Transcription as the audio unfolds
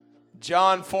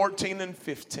John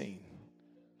 14:15.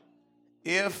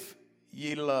 If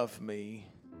ye love me,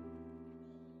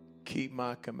 keep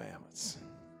my commandments.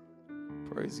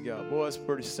 Praise God. Boy, it's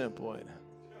pretty simple, ain't it?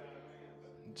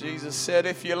 Jesus said,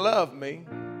 if you love me,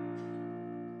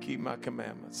 keep my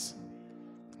commandments.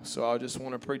 So I just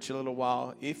want to preach a little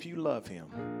while. If you love him,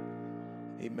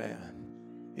 amen.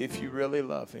 If you really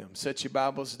love him. Set your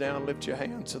Bibles down, lift your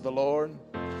hands to the Lord.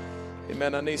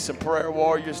 Amen. I need some prayer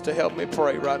warriors to help me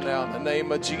pray right now in the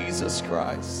name of Jesus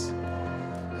Christ.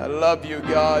 I love you,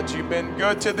 God. You've been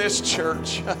good to this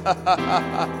church.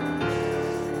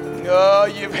 Oh,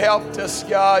 you've helped us,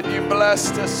 God. You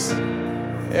blessed us.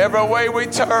 Every way we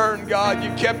turn, God,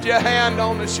 you kept your hand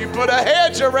on us. You put a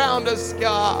hedge around us,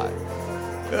 God.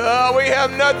 Oh, we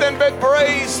have nothing but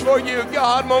praise for you,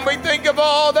 God, when we think of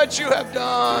all that you have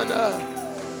done.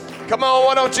 Come on,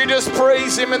 why don't you just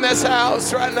praise him in this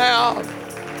house right now?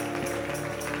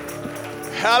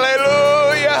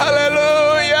 Hallelujah,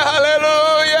 hallelujah,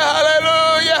 hallelujah,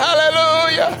 hallelujah,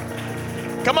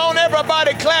 hallelujah. Come on,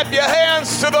 everybody, clap your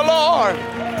hands to the Lord.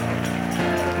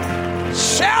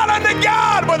 Shout unto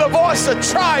God with a voice of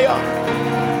triumph.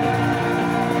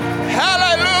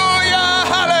 Hallelujah,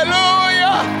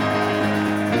 hallelujah.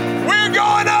 We're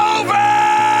going over.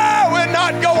 We're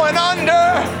not going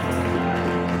under.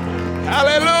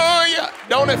 Hallelujah.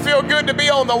 Don't it feel good to be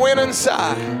on the winning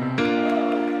side?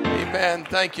 Amen.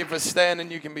 Thank you for standing.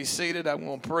 You can be seated. I'm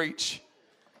going to preach.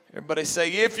 Everybody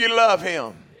say, if you love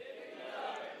him.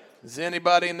 Does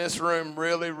anybody in this room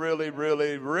really, really,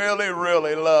 really, really,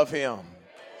 really love him?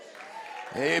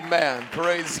 Amen.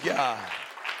 Praise God.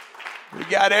 We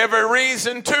got every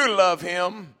reason to love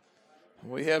him.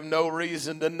 We have no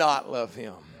reason to not love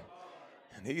him.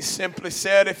 And he simply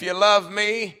said, if you love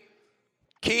me,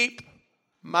 keep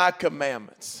my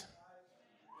commandments.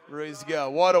 Praise God.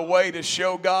 What a way to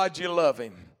show God you love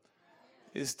him,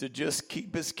 is to just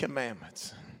keep his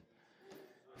commandments.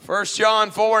 1 John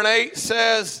 4:8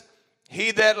 says,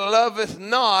 he that loveth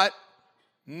not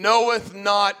knoweth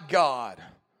not God.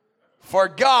 For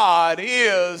God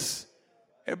is,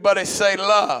 everybody say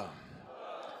love.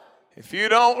 If you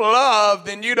don't love,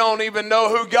 then you don't even know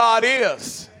who God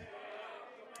is.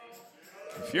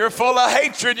 If you're full of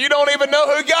hatred, you don't even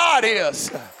know who God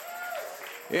is.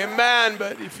 Amen.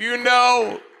 But if you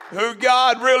know who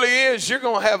God really is, you're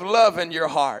going to have love in your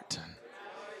heart.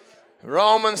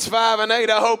 Romans 5:8,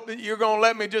 I hope that you're going to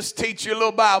let me just teach you a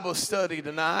little Bible study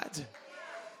tonight.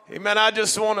 Amen. I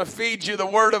just want to feed you the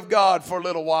Word of God for a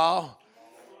little while.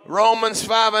 Romans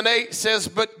 5:8 says,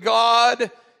 but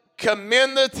God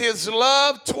commendeth his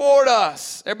love toward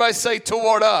us. Everybody say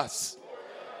toward us.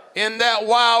 In that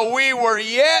while we were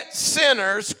yet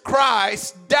sinners,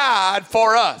 Christ died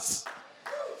for us.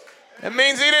 It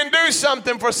means he didn't do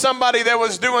something for somebody that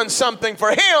was doing something for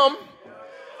him.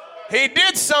 He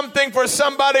did something for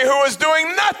somebody who was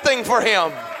doing nothing for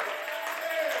him.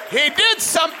 He did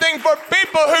something for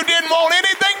people who didn't want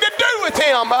anything to do with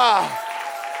him.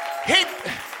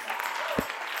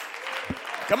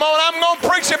 Come on, I'm going to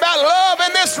preach about love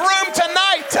in this room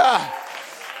tonight.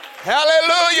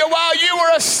 Hallelujah. While you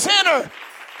were a sinner,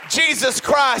 Jesus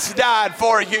Christ died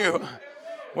for you.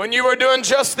 When you were doing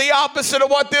just the opposite of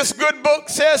what this good book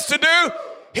says to do,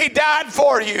 he died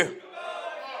for you.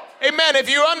 Amen. If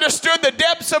you understood the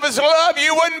depths of his love,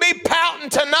 you wouldn't be pouting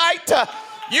tonight.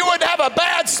 You wouldn't have a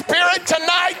bad spirit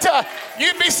tonight.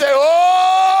 You'd be saying,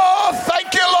 oh,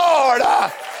 thank you, Lord.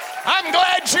 I'm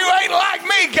glad you ain't like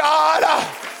me, God.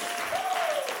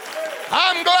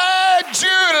 I'm glad you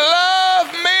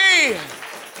love me.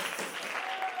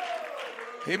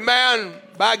 Amen.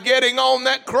 By getting on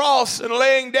that cross and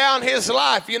laying down his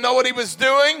life, you know what he was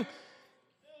doing?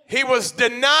 He was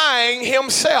denying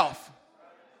himself.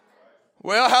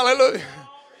 Well, hallelujah.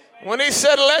 When he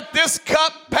said, let this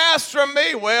cup pass from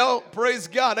me, well, praise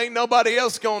God, ain't nobody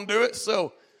else going to do it.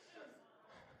 So,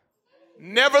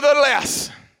 nevertheless,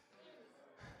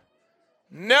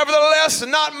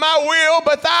 not my will,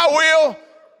 but thy will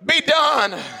be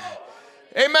done.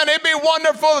 Amen. It'd be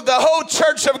wonderful if the whole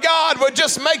church of God would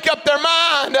just make up their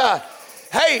mind.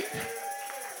 Hey,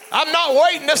 I'm not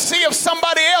waiting to see if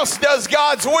somebody else does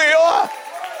God's will.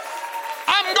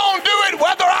 I'm going to do it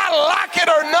whether I like it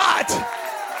or not.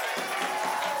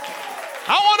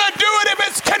 I want to do it if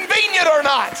it's convenient or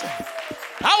not.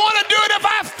 I want to do it if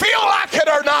I feel like it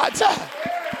or not.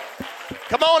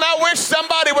 Come on, I wish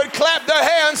somebody would clap their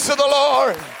hands to the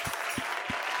Lord.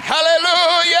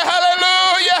 Hallelujah,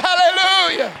 hallelujah,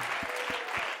 hallelujah.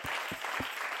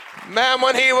 Man,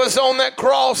 when he was on that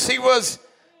cross, he was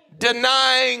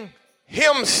denying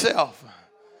himself.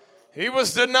 He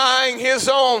was denying his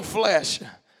own flesh.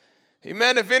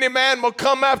 Amen. If any man will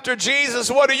come after Jesus,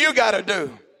 what do you got to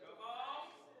do?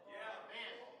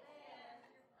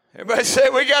 Everybody say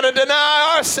we got to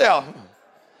deny ourselves.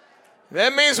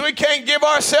 That means we can't give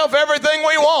ourselves everything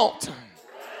we want.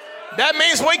 That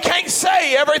means we can't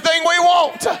say everything we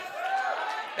want.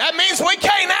 That means we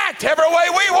can't act every way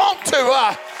we want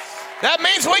to. That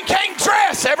means we can't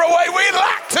dress every way we'd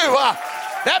like to.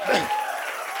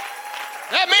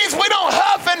 That means we don't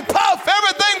huff and puff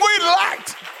everything we'd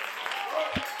like.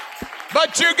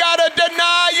 But you got to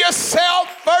deny yourself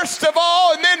first of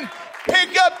all and then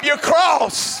pick up your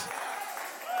cross.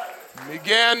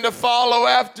 Began to follow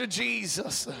after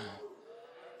Jesus.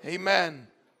 Amen.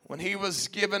 When he was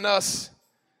giving us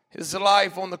his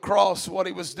life on the cross, what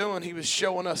he was doing, he was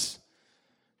showing us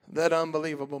that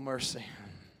unbelievable mercy.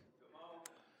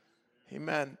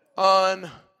 Amen.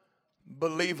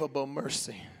 Unbelievable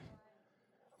mercy.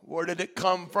 Where did it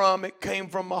come from? It came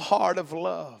from a heart of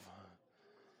love.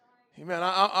 Amen.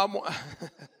 I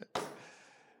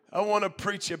want to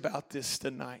preach about this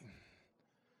tonight.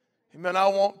 Amen. I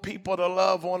want people to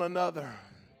love one another.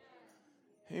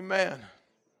 Amen.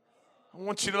 I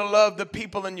want you to love the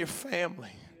people in your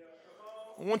family.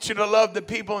 I want you to love the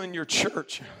people in your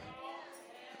church.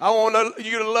 I want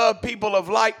you to love people of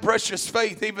like precious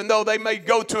faith, even though they may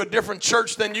go to a different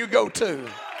church than you go to.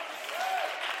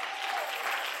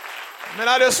 And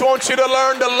I just want you to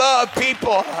learn to love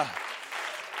people.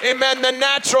 Amen. The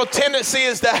natural tendency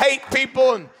is to hate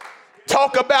people and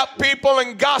talk about people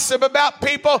and gossip about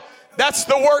people. That's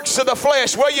the works of the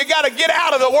flesh. Well, you got to get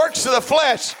out of the works of the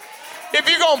flesh if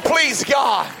you're going to please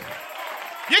God.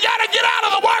 You got to get out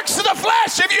of the works of the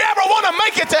flesh if you ever want to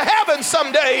make it to heaven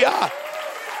someday.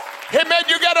 Amen.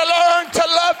 You got to learn to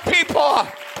love people.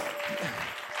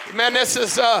 Amen. This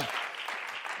is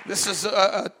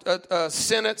a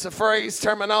sentence, a phrase,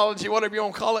 terminology, whatever you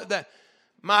want to call it, that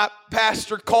my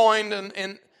pastor coined,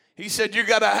 and he said you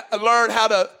got to learn how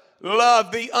to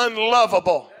love the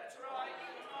unlovable.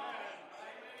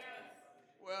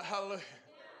 Well, hallelujah.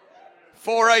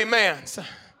 4 amens.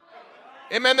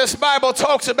 Amen. This Bible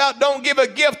talks about don't give a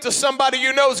gift to somebody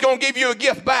you know is going to give you a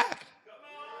gift back.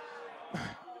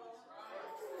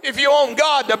 If you want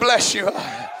God to bless you.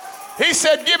 He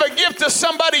said give a gift to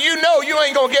somebody you know you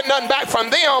ain't going to get nothing back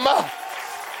from them.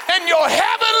 And your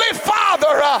heavenly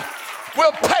Father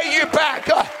will pay you back.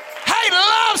 Hey,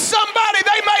 love somebody.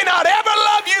 They may not ever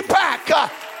love you back.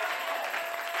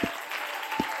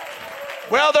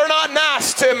 Well, they're not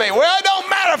nice to me. Well, it don't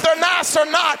matter if they're nice or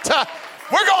not.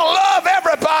 We're going to love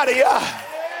everybody.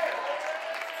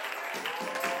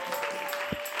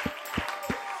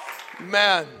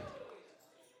 Man,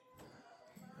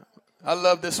 I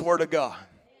love this word of God.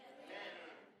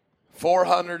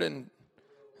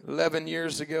 411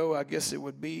 years ago, I guess it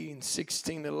would be in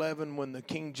 1611, when the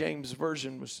King James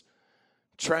Version was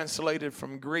translated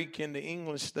from Greek into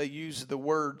English, they used the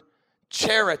word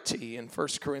charity in 1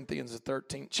 Corinthians, the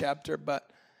 13th chapter, but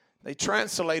they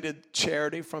translated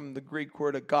charity from the Greek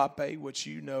word agape, which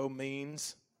you know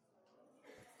means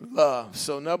love.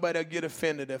 So nobody will get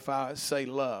offended if I say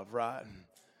love, right?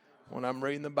 When I'm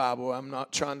reading the Bible, I'm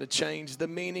not trying to change the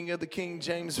meaning of the King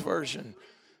James Version.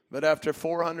 But after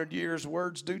 400 years,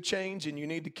 words do change, and you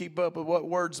need to keep up with what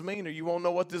words mean, or you won't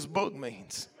know what this book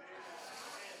means.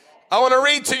 I want to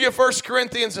read to you 1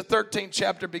 Corinthians, the 13th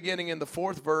chapter, beginning in the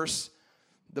 4th verse.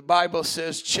 The Bible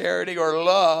says, charity or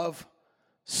love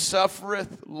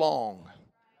suffereth long.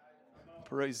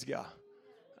 Praise God.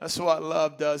 That's what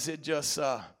love does. It just,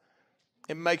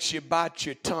 it makes you bite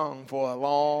your tongue for a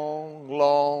long,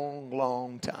 long,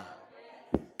 long time.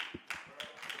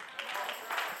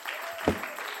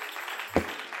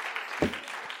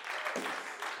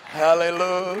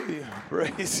 Hallelujah.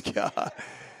 Praise God.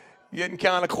 Getting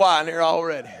kind of quiet here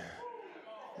already.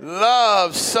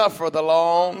 Love suffereth a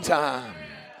long time.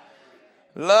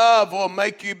 Love will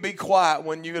make you be quiet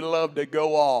when you love to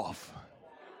go off.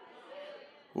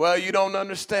 Well, you don't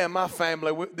understand. My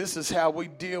family, this is how we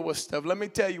deal with stuff. Let me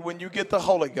tell you, when you get the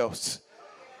Holy Ghost,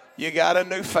 you got a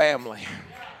new family.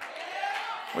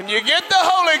 When you get the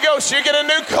Holy Ghost, you get a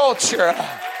new culture.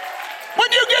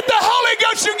 When you get the Holy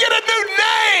Ghost, you get a new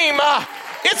name.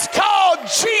 It's called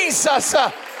Jesus.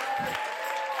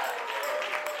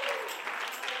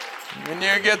 When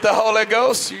you get the Holy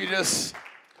Ghost,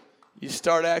 you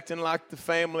start acting like the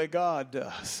family God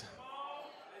does.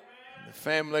 The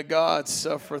family God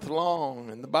suffereth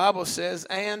long. And the Bible says,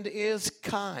 and is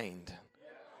kind.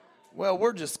 Well,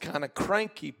 we're just kind of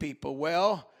cranky people.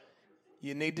 Well,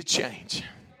 you need to change.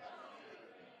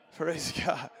 Praise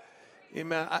God.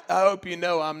 Amen. I hope you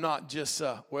know I'm not just,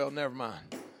 well, never mind.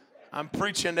 I'm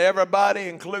preaching to everybody,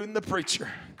 including the preacher.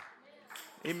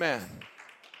 Amen.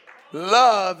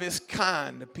 Love is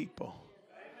kind to people.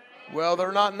 Well,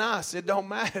 they're not nice. It don't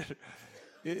matter.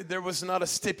 There was not a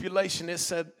stipulation. It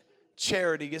said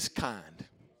charity is kind.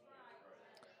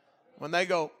 When they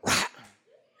go, rah,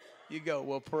 you go,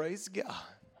 well, praise God.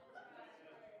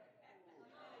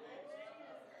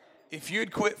 If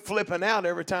you'd quit flipping out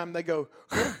every time they go,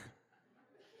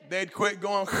 they'd quit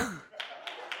going.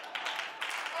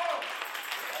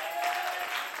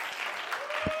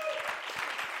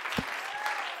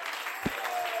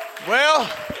 Well,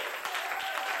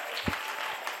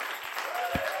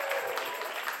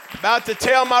 about to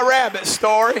tell my rabbit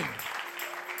story.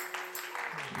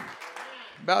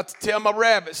 About to tell my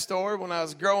rabbit story. When I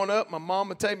was growing up, my mom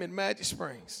would take me to Magic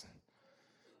Springs.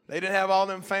 They didn't have all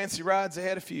them fancy rides. They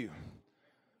had a few.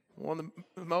 One of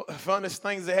the funnest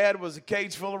things they had was a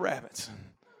cage full of rabbits.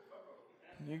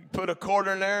 You could put a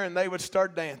quarter in there and they would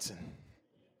start dancing.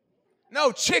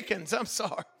 No, chickens. I'm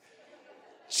sorry.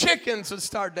 Chickens would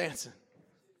start dancing.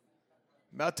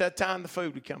 About that time, the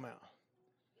food would come out.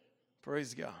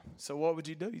 Praise God. So what would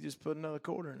you do? You just put another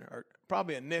quarter in there. Or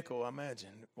probably a nickel, I imagine,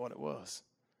 what it was.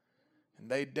 And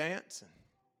they'd dance. And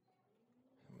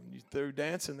when you through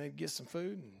dancing, they'd get some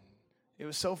food. And it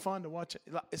was so fun to watch it.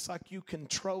 It's like you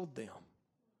controlled them.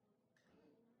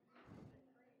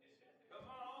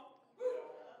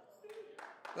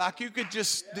 Like you could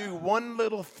just do one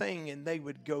little thing and they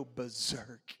would go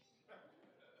berserk.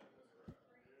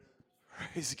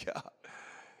 Praise God.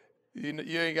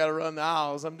 You ain't got to run the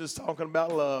aisles. I'm just talking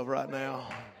about love right now.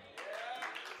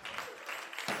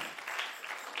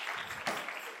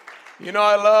 You know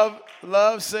what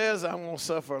love says? I'm going to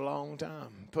suffer a long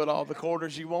time. Put all the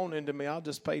quarters you want into me. I'll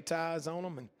just pay tithes on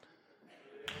them and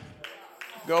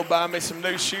go buy me some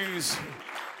new shoes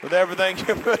with everything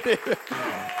you put in.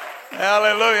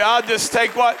 Hallelujah. I'll just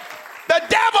take what the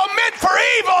devil meant for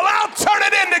evil. I'll turn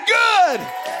it into good.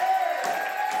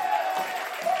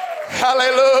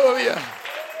 Hallelujah.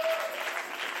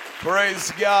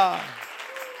 Praise God.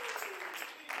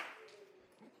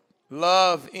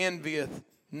 Love envieth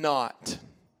not.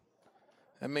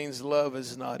 That means love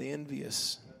is not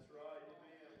envious.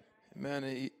 Man,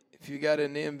 if you got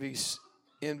an envious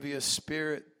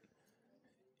spirit,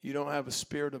 you don't have a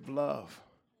spirit of love.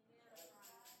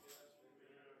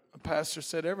 A pastor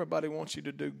said everybody wants you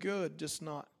to do good, just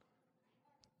not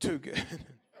too good.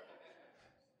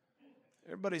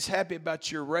 Everybody's happy about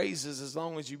your raises as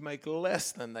long as you make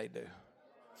less than they do.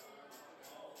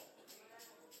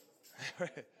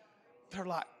 They're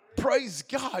like, praise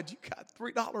God, you got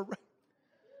 $3 raise.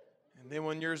 And then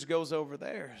when yours goes over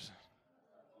theirs,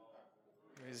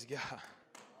 praise God.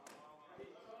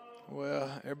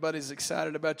 Well, everybody's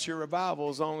excited about your revival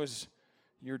as long as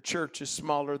your church is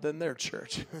smaller than their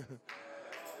church.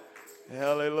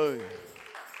 Hallelujah.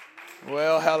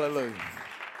 Well, hallelujah.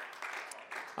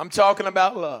 I'm talking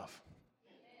about love.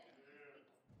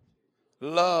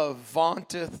 Love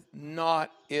vaunteth not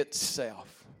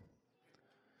itself.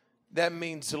 That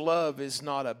means love is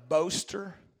not a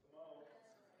boaster.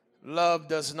 Love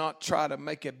does not try to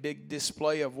make a big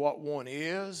display of what one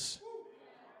is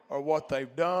or what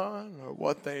they've done or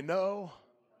what they know.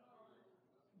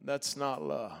 That's not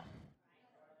love.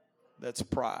 That's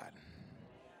pride.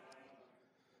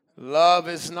 Love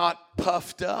is not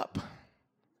puffed up.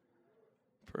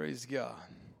 Praise God.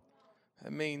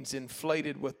 That means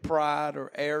inflated with pride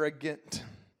or arrogant.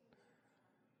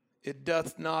 It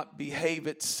doth not behave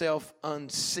itself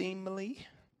unseemly.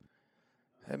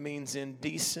 That means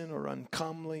indecent or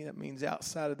uncomely. That means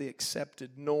outside of the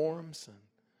accepted norms.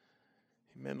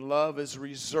 Amen. Love is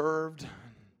reserved.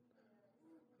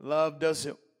 Love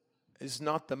is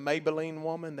not the Maybelline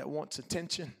woman that wants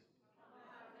attention.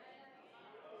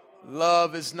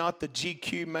 Love is not the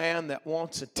GQ man that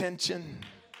wants attention.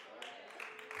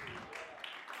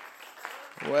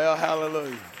 Well,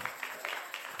 hallelujah.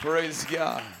 Praise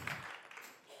God.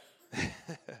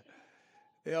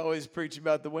 They always preach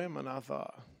about the women, I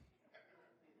thought.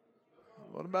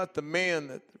 What about the men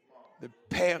that the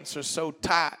pants are so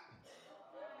tight?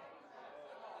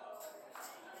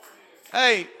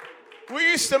 Hey,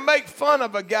 we used to make fun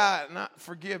of a guy,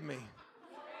 forgive me.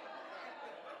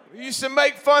 We used to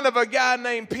make fun of a guy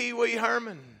named Pee Wee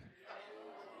Herman.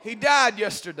 He died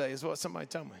yesterday, is what somebody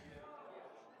told me.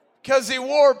 Because he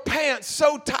wore pants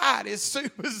so tight, his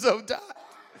suit was so tight.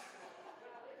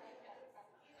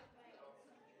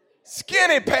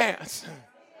 Skinny pants.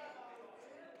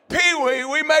 Pee Wee,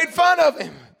 we made fun of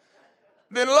him.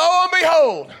 Then lo and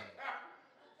behold,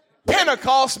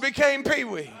 Pentecost became Pee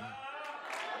Wee.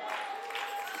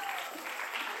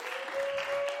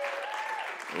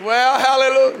 Well,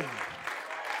 hallelujah.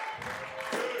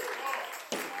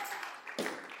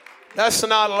 That's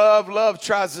not love. Love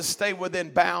tries to stay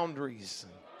within boundaries.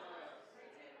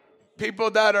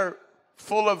 People that are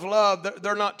full of love,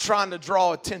 they're not trying to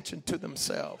draw attention to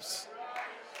themselves.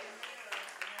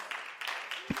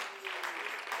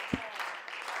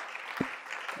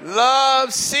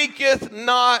 Love seeketh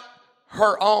not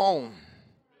her own.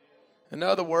 In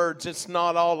other words, it's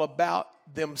not all about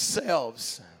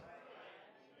themselves.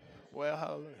 Well,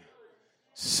 hallelujah.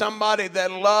 Somebody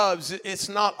that loves, it's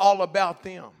not all about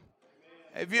them.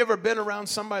 Have you ever been around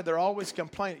somebody they're always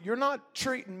complaining? You're not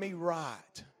treating me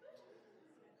right.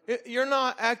 You're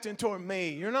not acting toward me.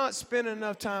 You're not spending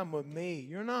enough time with me.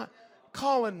 You're not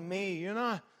calling me. You're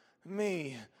not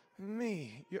me.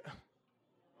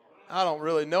 I don't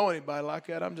really know anybody like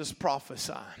that. I'm just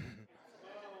prophesying.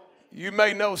 You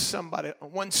may know somebody.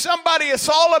 When somebody, it's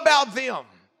all about them.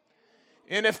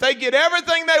 And if they get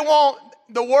everything they want,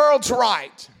 the world's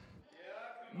right.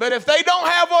 But if they don't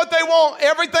have what they want,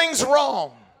 everything's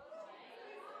wrong.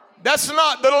 That's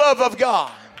not the love of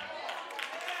God.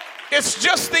 It's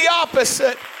just the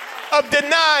opposite of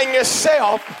denying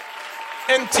yourself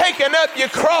and taking up your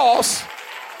cross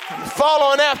and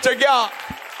following after God.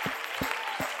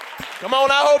 Come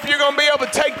on, I hope you're going to be able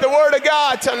to take the word of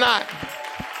God tonight.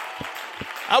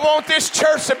 I want this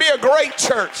church to be a great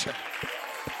church.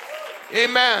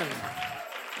 Amen.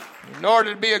 In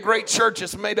order to be a great church,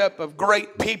 it's made up of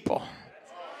great people.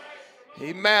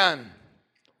 Amen.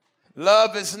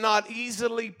 Love is not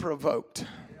easily provoked.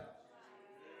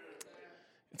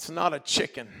 It's not a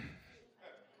chicken.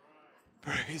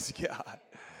 Praise God.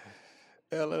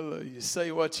 Hallelujah.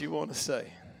 Say what you want to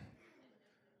say.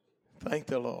 Thank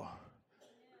the Lord.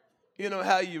 You know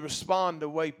how you respond, the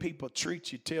way people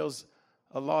treat you tells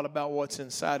a lot about what's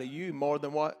inside of you more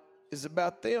than what is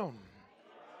about them.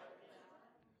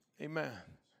 Amen.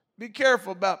 Be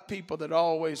careful about people that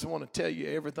always want to tell you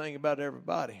everything about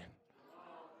everybody.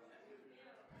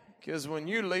 Because when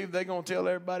you leave, they're going to tell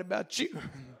everybody about you.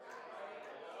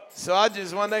 So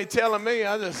when they telling me,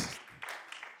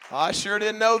 I sure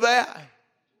didn't know that.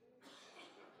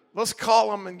 Let's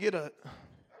call them and get a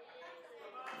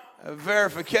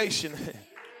verification.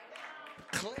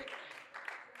 Click.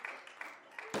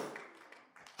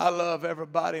 I love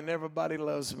everybody and everybody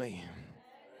loves me.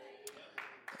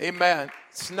 Amen.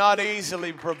 It's not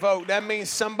easily provoked. That means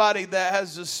somebody that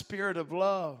has the spirit of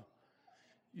love.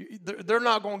 They're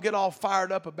not going to get all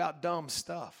fired up about dumb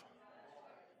stuff.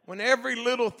 When every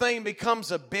little thing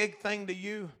becomes a big thing to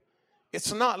you,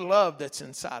 it's not love that's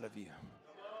inside of you.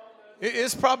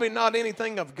 It's probably not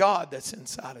anything of God that's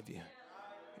inside of you.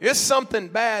 It's something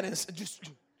bad. And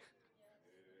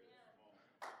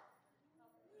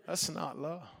that's not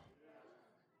love.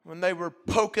 When they were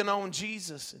poking on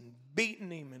Jesus and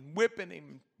beating him and whipping him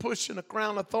and pushing a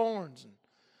crown of thorns and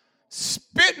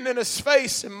spitting in his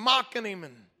face and mocking him,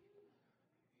 and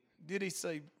did he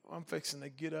say, I'm fixing to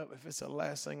get up. If it's the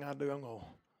last thing I do, I'm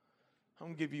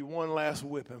going to give you one last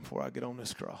whipping before I get on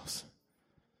this cross.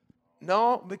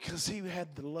 No, because he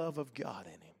had the love of God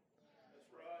in him.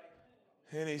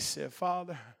 And he said,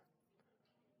 Father,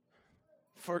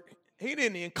 he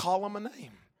didn't even call him a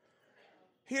name.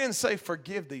 He didn't say,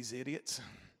 forgive these idiots.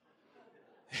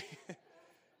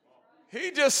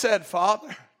 He just said,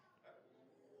 Father,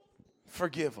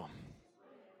 forgive them.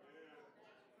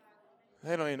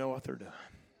 They don't even know what they're doing.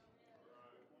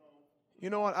 You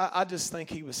know what? I just think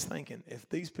he was thinking, if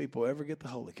these people ever get the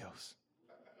Holy Ghost,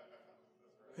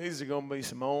 these are going to be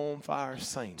some on fire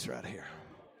saints right here.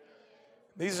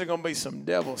 These are going to be some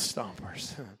devil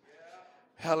stompers.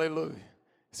 Hallelujah.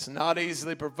 It's not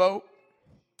easily provoked.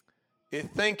 It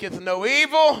thinketh no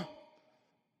evil.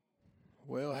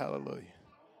 Well, hallelujah.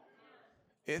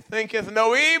 It thinketh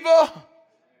no evil.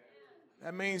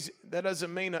 That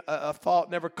doesn't mean a thought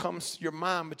never comes to your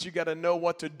mind, but you got to know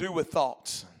what to do with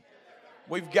thoughts.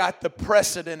 We've got the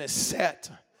precedent is set.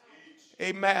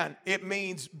 Amen. It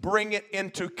means bring it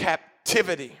into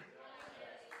captivity.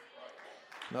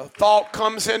 The thought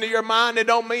comes into your mind. It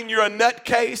don't mean you're a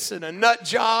nutcase and a nut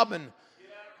job and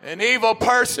an evil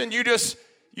person. You just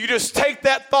take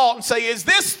that thought and say, is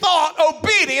this thought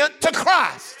obedient to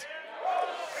Christ?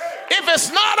 If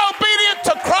it's not obedient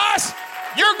to Christ,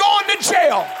 you're going to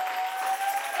jail.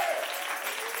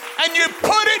 And you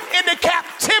put it into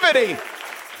captivity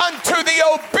unto the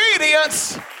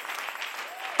obedience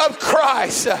of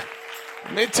Christ.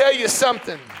 Let me tell you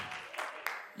something.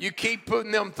 You keep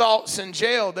putting them thoughts in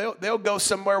jail, they'll go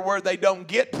somewhere where they don't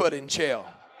get put in jail.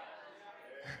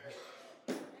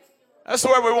 That's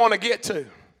where we want to get to.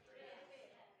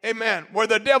 Amen. Where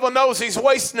the devil knows he's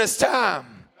wasting his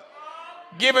time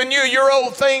giving you your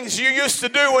old things you used to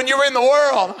do when you were in the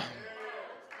world.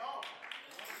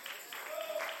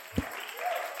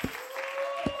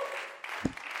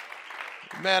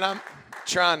 Man, I'm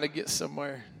trying to get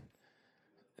somewhere.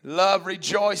 Love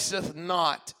rejoiceth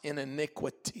not in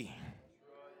iniquity,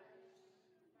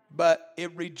 but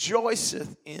it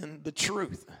rejoiceth in the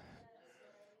truth.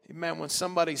 Amen. When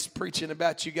somebody's preaching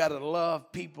about you got to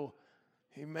love people,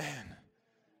 amen.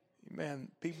 Amen.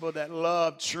 People that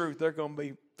love truth, they're going to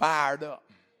be fired up.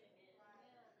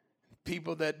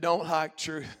 People that don't like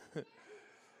truth,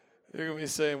 they're going to be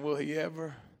saying, will he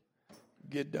ever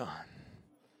get done?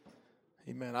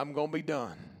 Amen. I'm going to be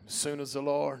done as soon as the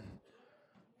Lord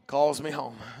calls me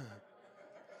home.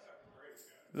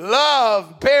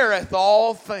 Love beareth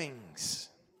all things.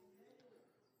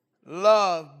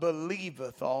 Love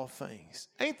believeth all things.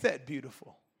 Ain't that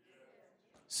beautiful?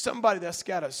 Somebody that's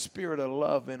got a spirit of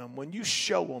love in them, when you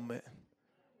show them it,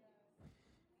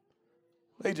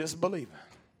 they just believe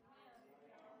it.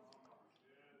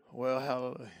 Well,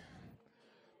 hallelujah.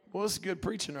 Well, it's good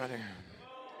preaching right here.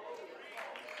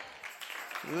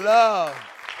 Love.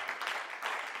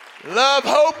 Love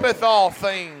hopeth all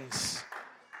things.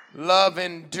 Love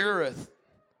endureth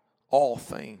all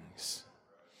things.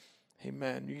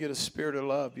 Amen. You get a spirit of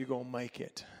love, you're going to make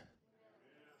it.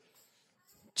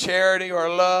 Charity or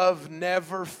love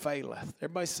never faileth.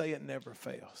 Everybody say it never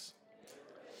fails.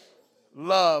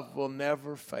 Love will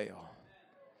never fail.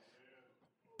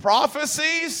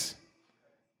 Prophecies,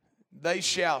 they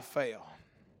shall fail.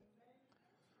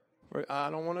 I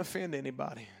don't want to offend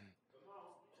anybody.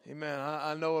 Amen.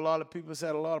 I know a lot of people have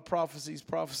had a lot of prophecies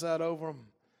prophesied over them.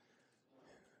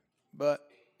 But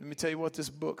let me tell you what this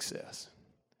book says.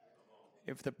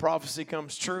 If the prophecy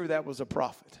comes true, that was a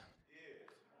prophet.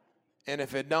 And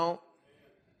if it don't,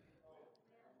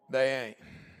 they ain't.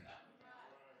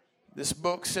 This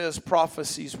book says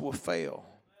prophecies will fail.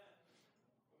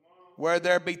 Where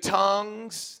there be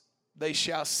tongues, they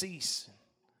shall cease.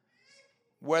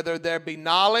 Whether there be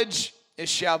knowledge, it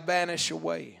shall vanish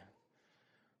away.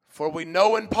 For we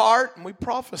know in part and we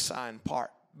prophesy in part.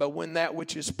 But when that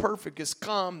which is perfect is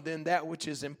come, then that which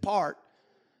is in part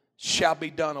shall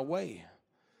be done away.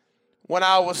 When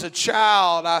I was a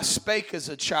child, I spake as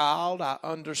a child. I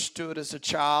understood as a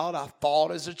child. I thought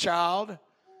as a child.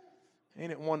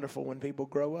 Ain't it wonderful when people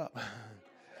grow up?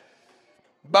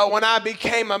 But when I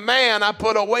became a man, I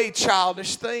put away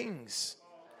childish things.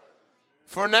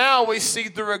 For now we see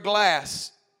through a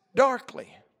glass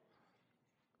darkly.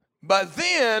 But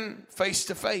then face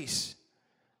to face.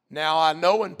 Now I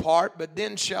know in part, but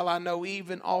then shall I know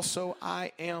even also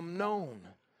I am known.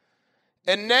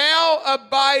 And now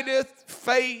abideth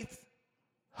faith,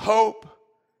 hope,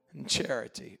 and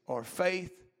charity. Or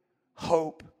faith,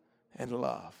 hope, and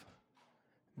love.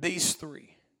 These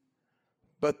three.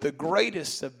 But the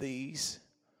greatest of these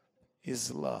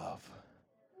is love.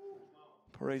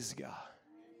 Praise God.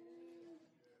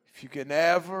 If you can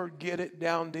ever get it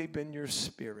down deep in your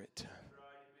spirit,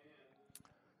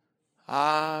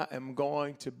 I am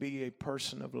going to be a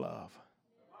person of love.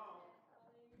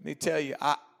 Let me tell you,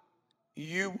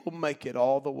 you will make it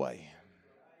all the way.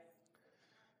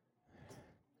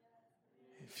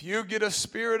 If you get a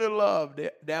spirit of love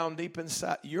down deep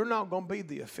inside, you're not going to be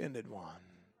the offended one.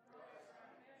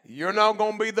 You're not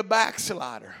going to be the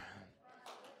backslider.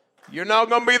 You're not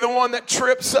going to be the one that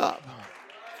trips up.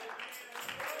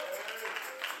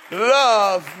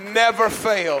 Love never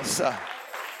fails.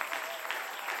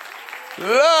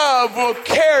 Love will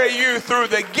carry you through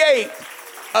the gate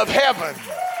of heaven.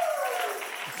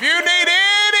 If you need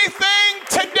anything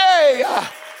today,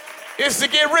 is to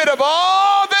get rid of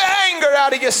all the anger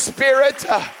out of your spirit,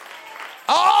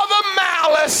 all the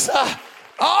malice,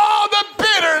 all the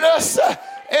bitterness,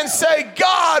 and say,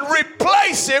 God,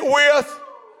 replace it with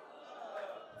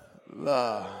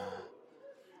love.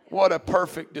 What a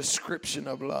perfect description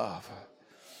of love.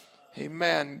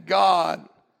 Amen. God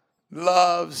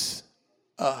loves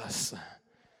us.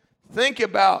 Think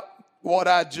about what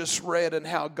I just read and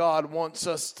how God wants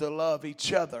us to love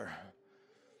each other.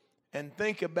 And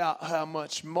think about how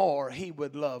much more he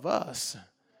would love us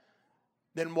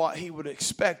than what he would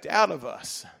expect out of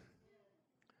us.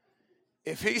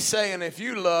 If he's saying if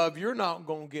you love, you're not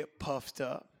going to get puffed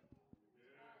up.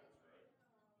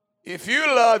 If you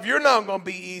love, you're not going to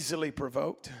be easily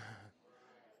provoked.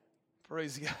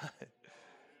 Praise God.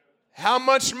 How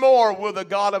much more will the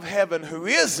God of heaven, who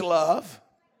is love,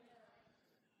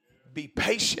 be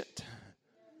patient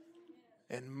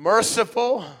and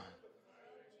merciful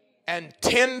and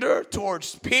tender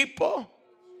towards people?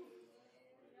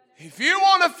 If you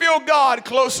want to feel God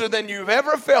closer than you've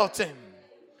ever felt him,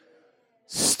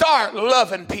 start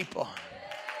loving people.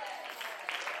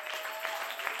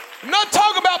 I'm not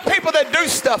talking about people that do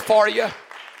stuff for you.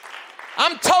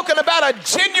 I'm talking about a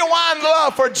genuine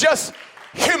love for just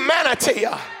humanity.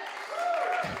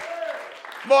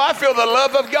 Boy, I feel the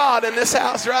love of God in this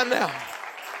house right now.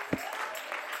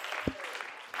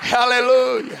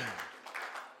 Hallelujah.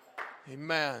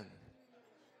 Amen.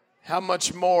 How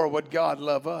much more would God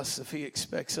love us if he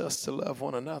expects us to love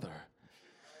one another?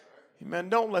 Amen.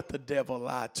 Don't let the devil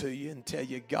lie to you and tell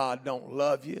you God don't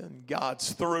love you and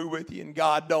God's through with you and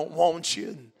God don't want you.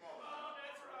 And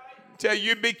tell you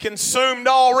you'd be consumed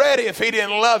already if he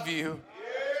didn't love you.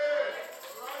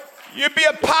 You'd be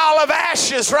a pile of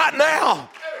ashes right now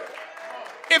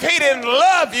if he didn't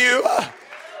love you.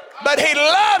 But he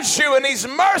loves you and he's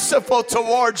merciful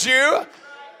towards you.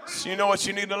 So you know what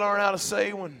you need to learn how to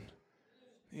say when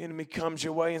the enemy comes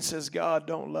your way and says, God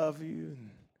don't love you.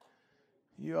 And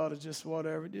you ought to just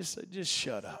whatever. Just say, just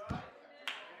shut up.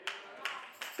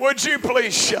 Would you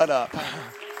please shut up?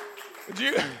 Would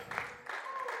you?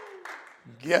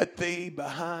 Get thee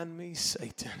behind me,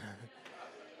 Satan.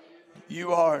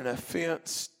 You are an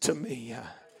offense to me.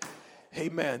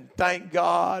 Amen. Thank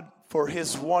God for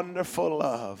his wonderful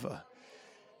love.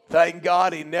 Thank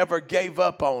God he never gave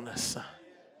up on us.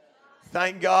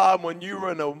 Thank God when you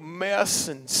were in a mess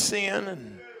and sin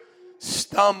and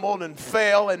stumbled and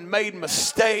fell and made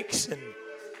mistakes. And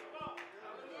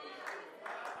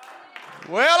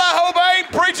well, I hope I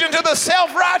ain't preaching to the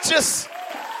self-righteous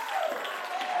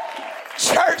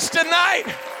church tonight.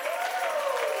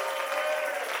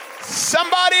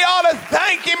 Somebody ought to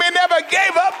thank him he never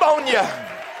gave up on you.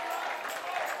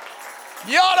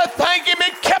 You ought to thank him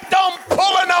he kept on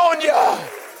pulling on you.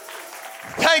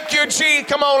 Thank you, G.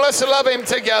 Come on, let's love him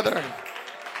together.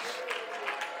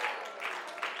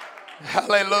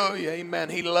 Hallelujah. Amen.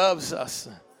 He loves us.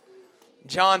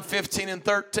 John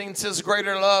 15:13 says,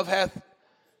 greater love hath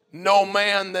no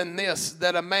man than this,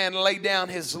 that a man lay down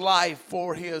his life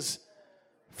for his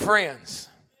friends.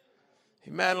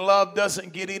 Amen. Love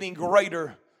doesn't get any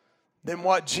greater than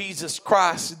what Jesus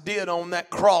Christ did on that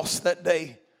cross that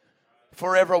day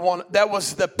for everyone. That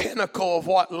was the pinnacle of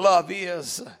what love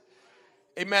is.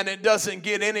 Amen. It doesn't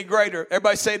get any greater.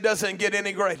 Everybody say it doesn't get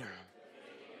any greater.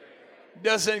 It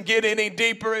doesn't get any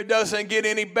deeper. It doesn't get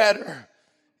any better.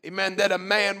 Amen. That a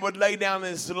man would lay down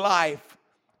his life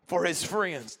for his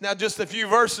friends. Now, just a few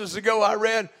verses ago, I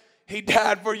read, he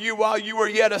died for you while you were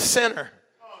yet a sinner.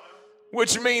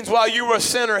 Which means while you were a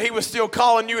sinner, he was still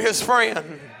calling you his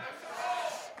friend.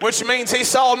 Which means he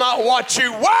saw not what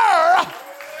you were,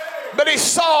 but he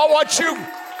saw what you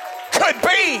could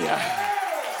be.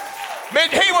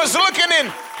 He was looking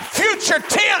in future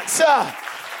tense,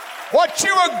 what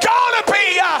you were going to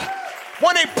be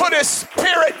when he put his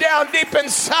spirit down deep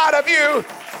inside of you.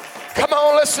 Come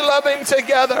on, let's love him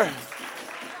together.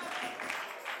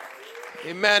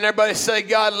 Amen. Everybody say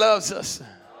God loves us.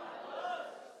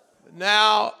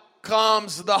 Now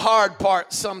comes the hard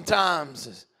part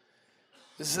sometimes,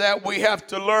 is that we have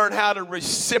to learn how to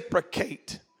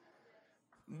reciprocate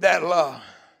that love.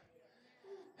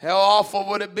 How awful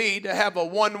would it be to have a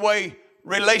one-way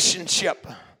relationship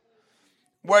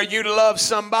where you love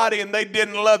somebody and they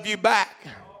didn't love you back?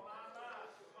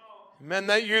 Man,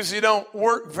 that usually don't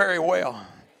work very well.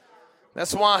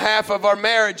 That's why half of our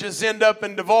marriages end up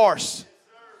in divorce.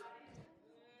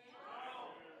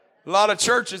 A lot of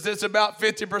churches, it's about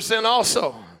 50%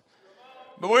 also.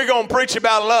 But we're going to preach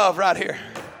about love right here.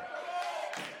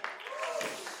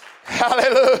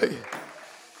 Hallelujah.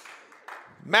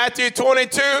 Matthew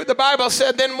 22, the Bible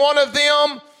said, then one of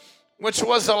them, which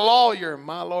was a lawyer.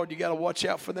 My Lord, you got to watch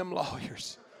out for them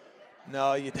lawyers.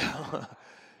 No, you don't.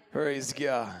 Praise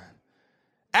God.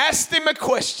 Asked him a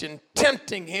question,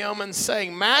 tempting him and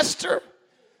saying, Master,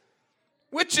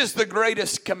 which is the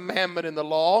greatest commandment in the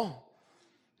law?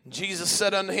 Jesus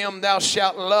said unto him, thou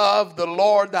shalt love the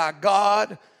Lord thy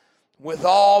God with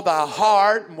all thy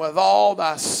heart and with all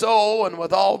thy soul and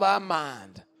with all thy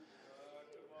mind.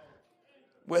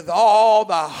 With all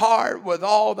thy heart, with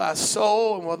all thy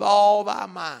soul, and with all thy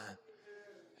mind.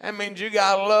 That means you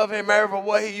got to love him every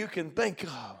way you can think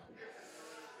of.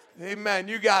 Amen.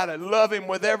 You got to love him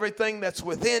with everything that's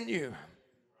within you.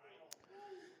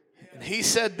 And he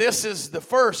said this is the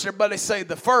first. Everybody say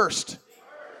the first.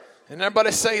 And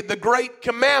everybody say the great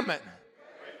commandment.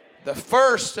 The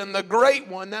first and the great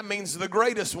one, that means the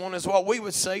greatest one is what we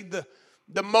would say.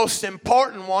 The most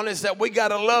important one is that we got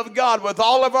to love God with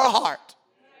all of our heart.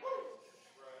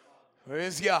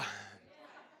 Praise God.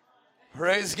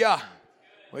 Praise God.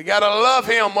 We got to love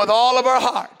him with all of our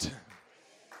heart.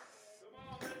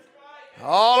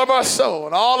 All of our soul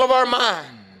and all of our mind.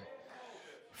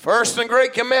 First and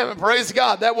great commandment, praise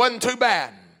God. That wasn't too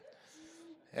bad.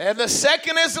 And the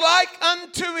second is like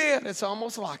unto it. It's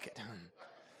almost like it.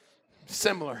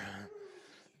 Similar.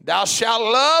 Thou shalt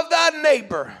love thy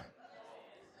neighbor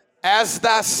as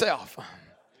thyself.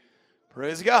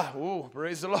 Praise God. Ooh,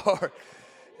 praise the Lord.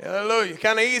 Hallelujah.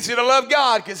 Kind of easy to love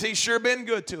God because he's sure been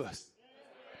good to us.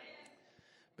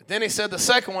 But then he said the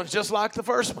second one's just like the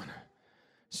first one.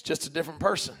 It's just a different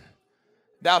person.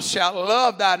 Thou shalt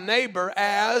love thy neighbor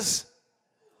as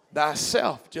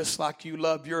thyself. Just like you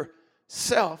love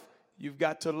yourself, you've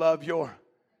got to love your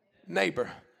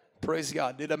neighbor. Praise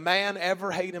God. Did a man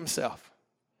ever hate himself?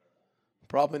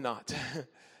 Probably not.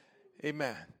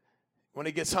 Amen. When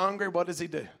he gets hungry, what does he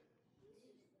do?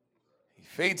 He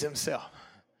feeds himself.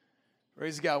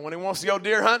 Praise God. When he wants to go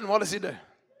deer hunting, what does he do?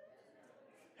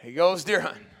 He goes deer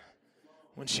hunting.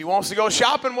 When she wants to go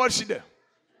shopping, what does she do?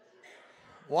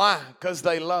 Why? Because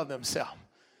they love themselves.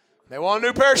 They want a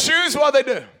new pair of shoes, what do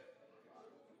they do?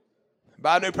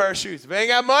 Buy a new pair of shoes. If they ain't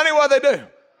got money, what do they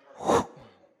do?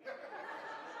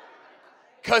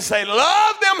 Because they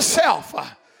love themselves.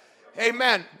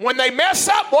 Amen. When they mess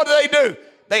up, what do?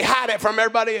 They hide it from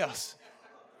everybody else.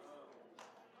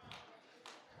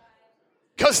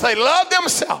 Because they love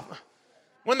themselves.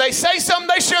 When they say something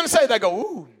they shouldn't say, they go,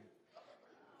 ooh,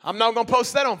 I'm not going to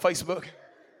post that on Facebook.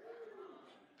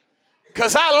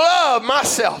 Because I love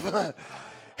myself.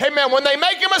 Amen. When they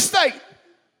make a mistake,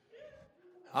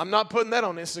 I'm not putting that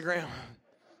on Instagram.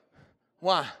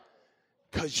 Why?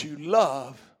 Because you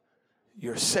love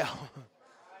yourself.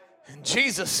 And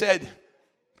Jesus said,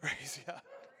 praise God.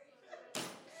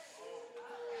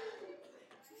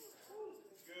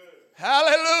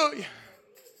 Hallelujah.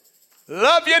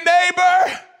 Love your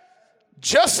neighbor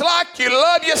just like you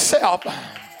love yourself.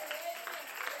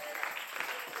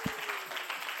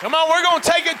 Come on, we're going to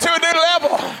take it to a new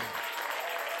level.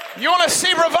 You want to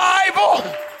see revival?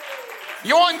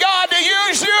 You want God to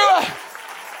use you?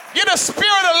 Get a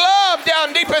spirit of love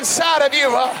down deep inside of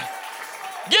you.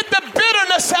 Get the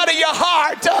bitterness out of your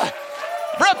heart.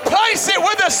 Replace it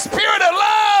with a spirit of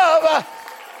love.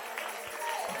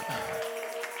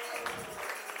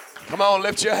 Come on,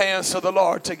 lift your hands to the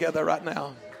Lord together right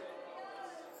now.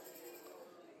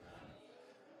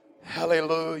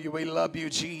 Hallelujah. We love you,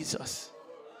 Jesus.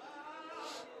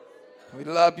 We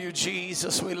love you,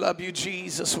 Jesus. We love you,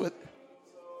 Jesus.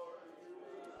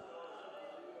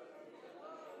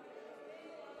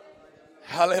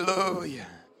 Hallelujah.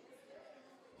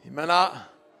 Amen. I'm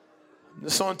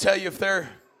just want to tell you,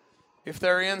 if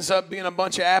there ends up being a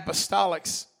bunch of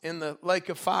apostolics in the lake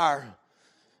of fire,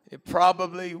 it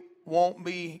probably won't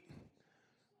be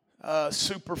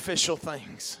superficial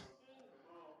things.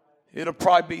 It'll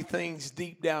probably be things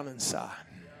deep down inside.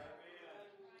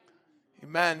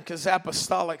 Amen. Because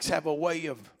apostolics have a way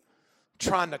of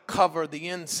trying to cover the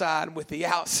inside with the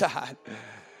outside.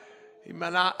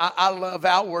 Amen. I love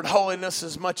outward holiness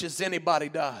as much as anybody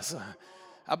does.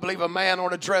 I believe a man ought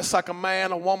to dress like a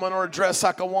man, a woman ought to dress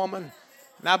like a woman.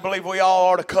 And I believe we all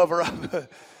ought to cover up.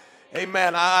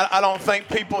 Amen. I don't think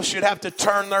people should have to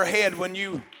turn their head when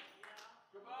you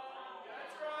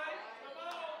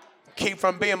keep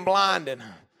from being blinded.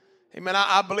 Amen.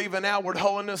 I believe in outward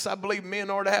holiness. I believe men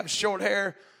ought to have short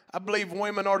hair. I believe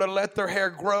women ought to let their hair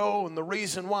grow. And the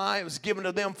reason why, it was given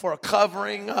to them for a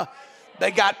covering.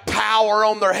 They got power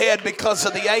on their head because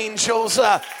of the angels.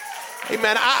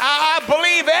 Amen. I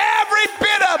believe every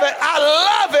bit of it.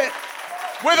 I love it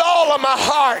with all of my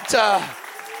heart.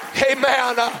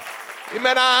 Amen.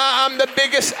 Amen. I'm the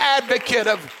biggest advocate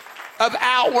of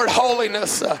outward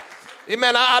holiness.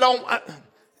 Amen.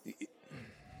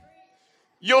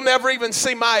 You'll never even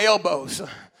see my elbows.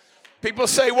 People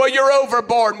say, well, you're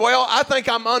overboard. Well, I think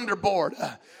I'm underboard.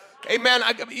 Amen.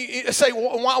 You say,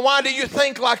 why do you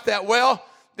think like that? Well,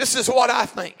 this is what I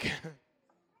think.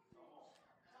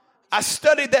 I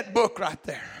studied that book right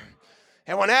there.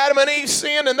 And when Adam and Eve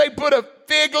sinned and they put a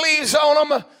fig leaves on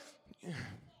them,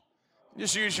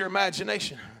 just use your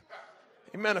imagination.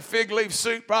 Amen. A fig leaf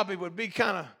suit probably would be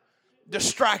kind of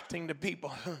distracting to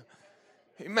people.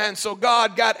 Amen. So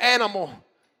God got animal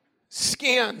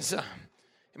skins.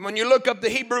 And when you look up the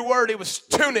Hebrew word, it was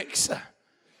tunics.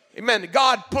 Amen.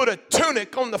 God put a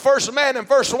tunic on the first man and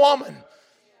first woman.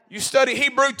 You study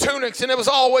Hebrew tunics and it was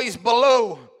always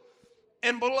below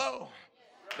and below.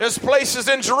 There's places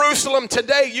in Jerusalem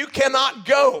today you cannot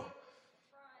go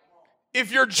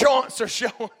if your joints are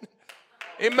showing.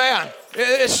 Amen.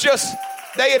 It's just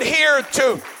they adhere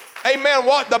to, amen,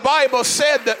 what the Bible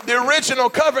said, the original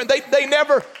covenant. They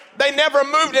never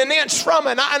moved an inch from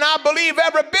it. And I believe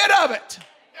every bit of it.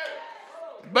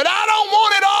 But I don't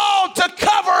want it all to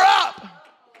cover up.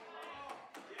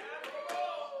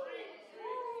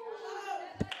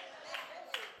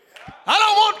 I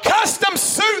don't want custom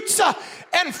suits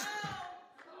and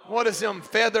What is them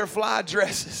feather fly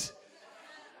dresses?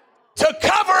 To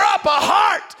cover up a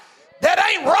heart that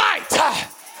ain't right.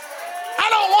 I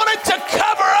don't want it to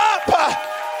cover up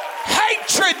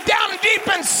hatred down deep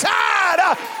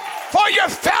inside for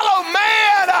your fellow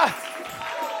man.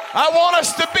 I want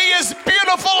us to be as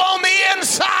beautiful on the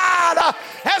inside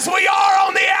as we are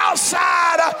on the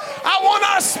outside. I want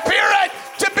our spirit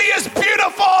to be as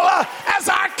beautiful as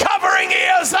our covering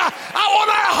is. I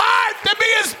want our heart to be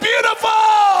as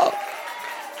beautiful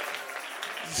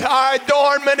as our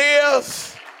adornment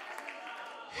is.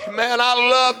 Man, I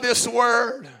love this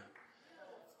word.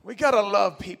 We got to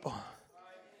love people.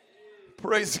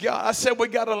 Praise God. I said we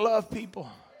got to love people.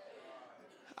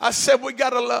 I said we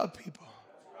got to love people.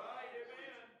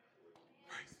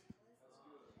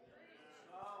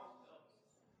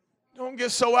 Don't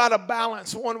get so out of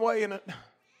balance one way in it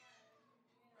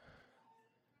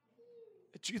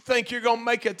that you think you're going to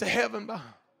make it to heaven by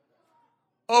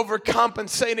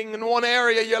overcompensating in one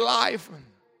area of your life.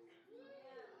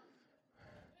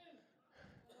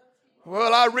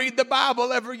 Well, I read the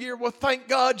Bible every year. Well, thank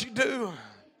God you do.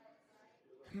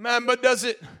 Man, but does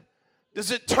it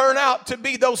turn out to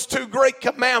be those two great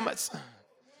commandments?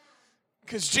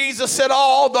 Because Jesus said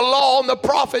all the law and the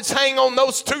prophets hang on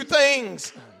those two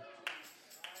things.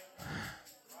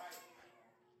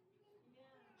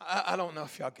 I don't know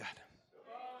if y'all got it.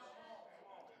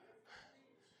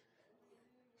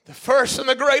 The first and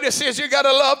the greatest is you got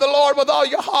to love the Lord with all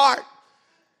your heart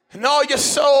and all your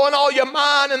soul and all your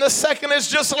mind. And the second is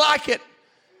just like it.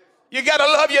 You got to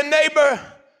love your neighbor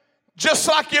just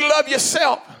like you love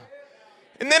yourself.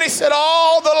 And then he said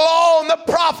all the law and the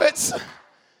prophets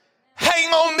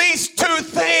hang on these two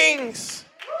things.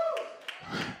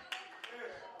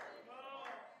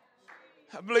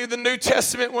 I believe the New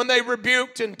Testament, when they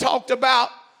rebuked and talked about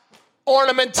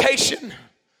ornamentation,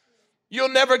 you'll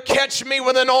never catch me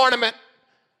with an ornament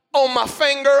on my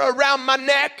finger, around my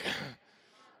neck,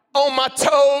 on my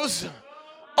toes,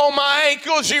 on my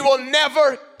ankles. You will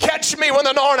never catch me with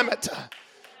an ornament.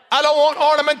 I don't want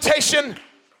ornamentation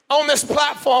on this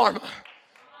platform.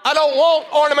 I don't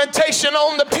want ornamentation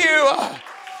on the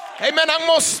pew. Amen. I'm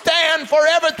going to stand for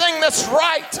everything that's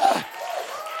right.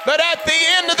 But at the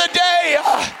end of the day,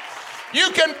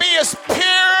 you can be as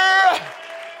pure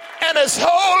and as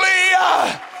holy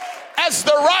as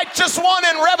the righteous one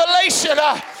in Revelation.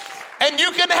 And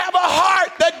you can have a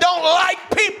heart that don't like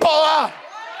people.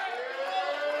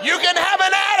 You can have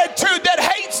an attitude that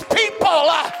hates people,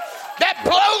 that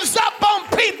blows up on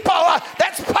people,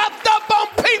 that's puffed up on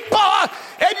people,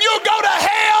 and you'll go to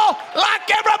hell like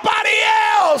everybody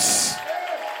else.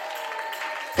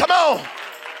 Come on.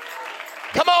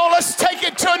 Come on, let's take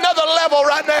it to another level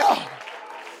right now.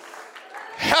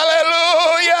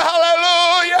 Hallelujah,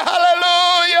 hallelujah,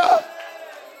 hallelujah.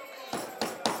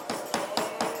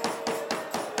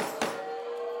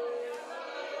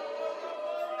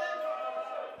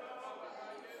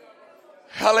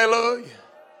 Hallelujah.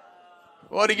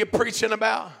 What are you preaching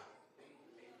about?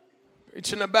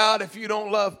 Preaching about if you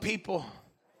don't love people,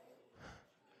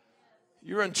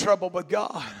 you're in trouble with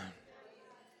God.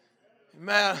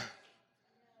 Man.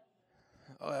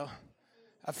 Well,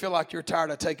 I feel like you're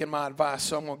tired of taking my advice,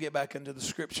 so I'm going to get back into the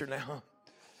scripture now.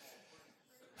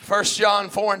 1 John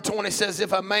 4:20 says,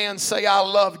 if a man say, I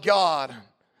love God,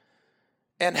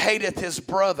 and hateth his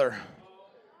brother,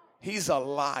 he's a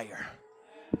liar.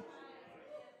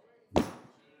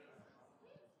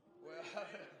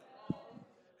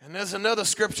 And there's another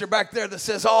scripture back there that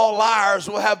says, all liars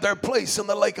will have their place in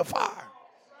the lake of fire.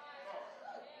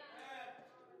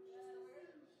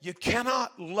 You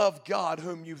cannot love God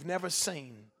whom you've never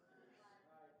seen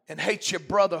and hate your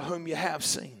brother whom you have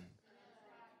seen.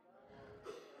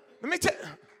 Let me tell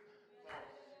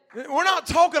you, we're not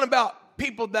talking about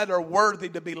people that are worthy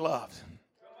to be loved.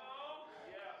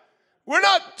 We're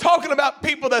not talking about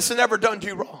people that's never done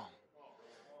you wrong.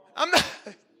 I'm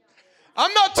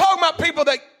not talking about people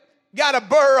that got a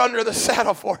burr under the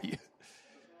saddle for you,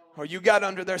 or you got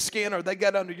under their skin, or they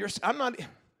got under your skin.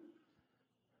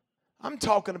 I'm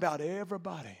talking about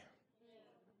everybody.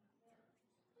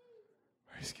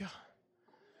 Praise God.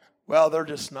 Well, they're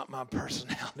just not my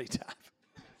personality type.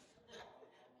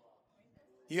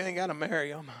 You ain't got to marry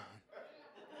them,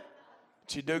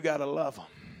 but you do got to love them.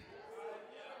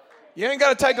 You ain't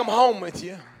got to take them home with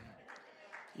you.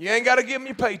 You ain't got to give them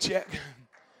your paycheck,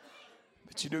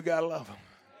 but you do got to love them.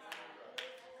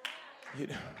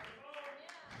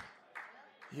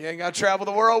 You ain't got to travel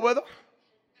the world with them.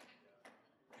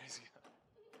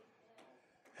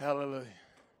 Hallelujah.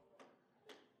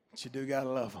 But you do got to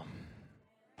love them.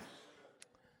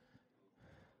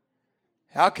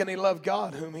 How can he love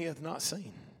God whom he hath not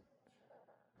seen?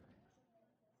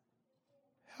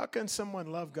 How can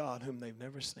someone love God whom they've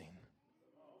never seen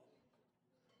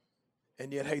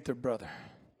and yet hate their brother?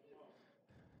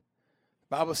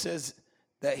 The Bible says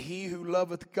that he who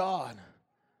loveth God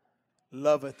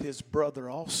loveth his brother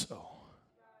also.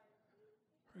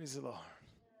 Praise the Lord.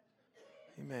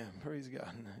 Amen. Praise God.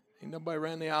 Ain't nobody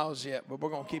ran the aisles yet, but we're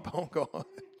going to keep on going.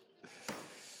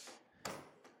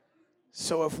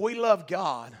 So if we love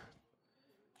God,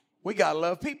 we got to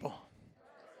love people.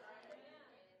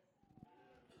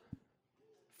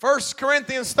 1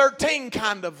 Corinthians 13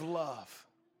 kind of love.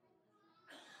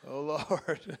 Oh,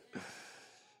 Lord.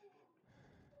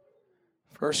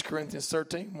 1 Corinthians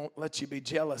 13 won't let you be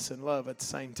jealous and love at the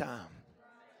same time.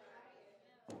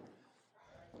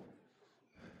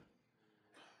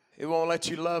 It won't let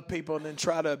you love people and then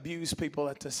try to abuse people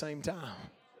at the same time.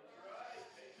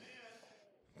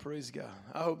 Praise God.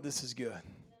 I hope this is good.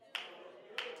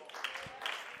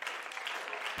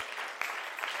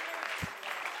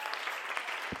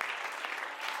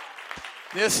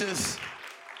 This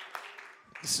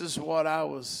is what I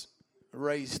was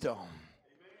raised on.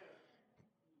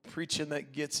 Preaching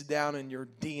that gets down in your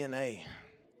DNA.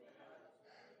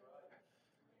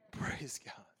 Praise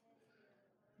God.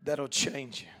 That'll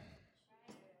change you.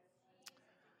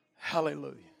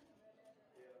 Hallelujah.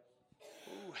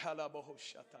 Hallelujah.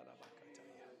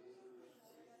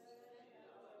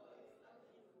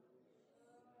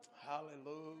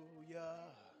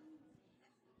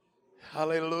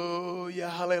 Hallelujah.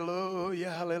 Hallelujah.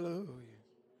 Hallelujah.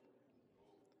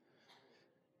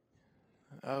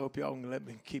 I hope y'all can let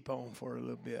me keep on for a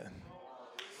little bit.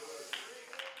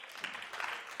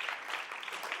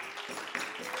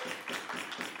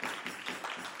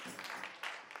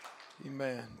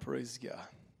 Amen. Praise God.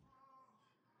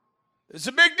 There's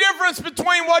a big difference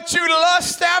between what you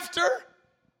lust after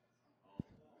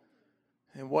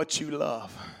and what you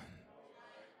love.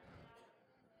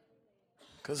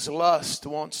 Because lust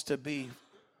wants to be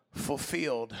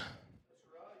fulfilled.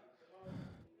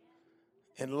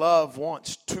 And love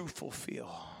wants to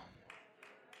fulfill.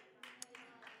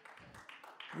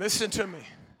 Listen to me.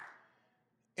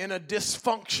 In a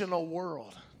dysfunctional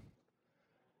world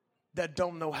that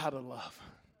don't know how to love.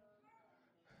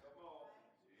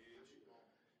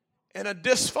 In a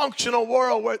dysfunctional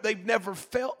world where they've never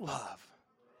felt love.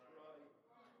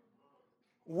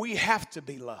 We have to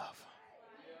be love.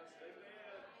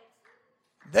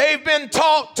 They've been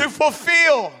taught to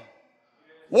fulfill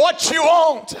what you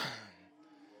want.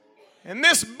 And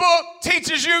this book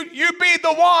teaches you be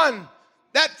the one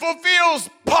that fulfills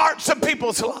parts of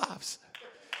people's lives.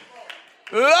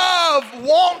 Love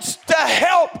wants to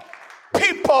help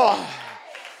people.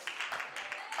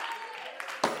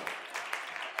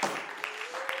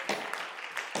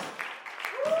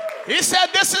 He said,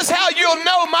 this is how you'll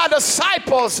know my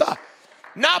disciples.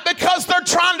 Not because they're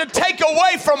trying to take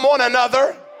away from one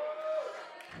another.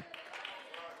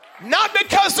 Not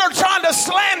because they're trying to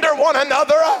slander one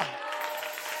another.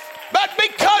 But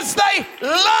because they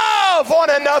love one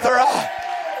another.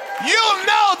 You'll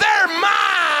know they're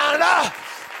mine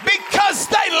because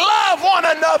they love one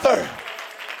another.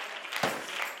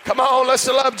 Come on, let's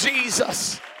love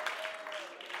Jesus.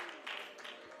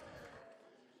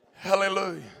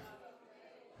 Hallelujah.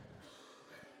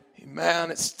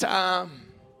 Amen. It's time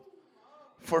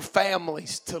for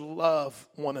families to love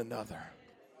one another.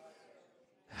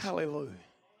 Hallelujah.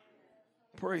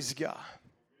 Praise God.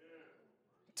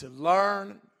 To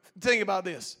learn, think about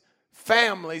this.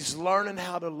 Families learning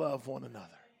how to love one another.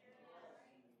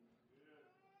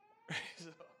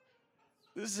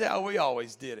 This is how we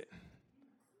always did it.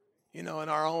 You know, in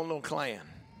our own little clan.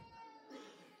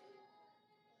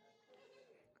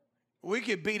 We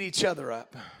could beat each other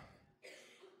up.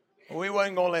 We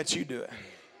wasn't going to let you do it.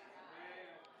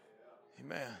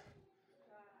 Amen.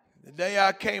 The day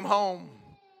I came home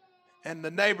and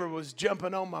the neighbor was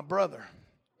jumping on my brother.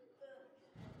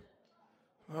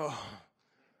 Oh,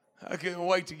 I couldn't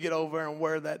wait to get over there and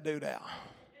wear that dude out.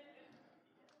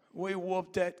 We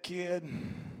whooped that kid,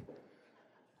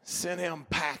 sent him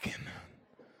packing.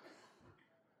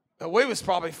 But we was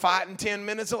probably fighting 10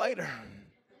 minutes later.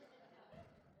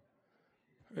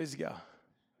 Praise God.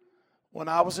 When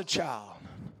I was a child,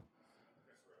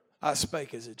 I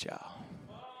spake as a child.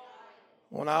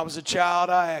 When I was a child,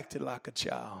 I acted like a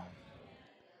child.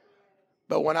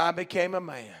 But when I became a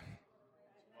man,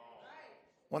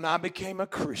 when I became a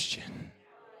Christian,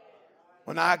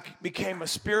 when I became a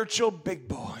spiritual big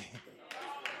boy,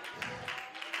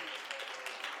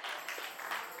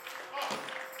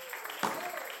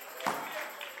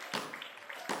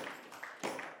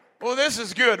 well, this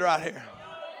is good right here.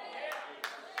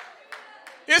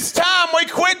 It's time we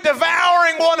quit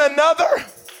devouring one another.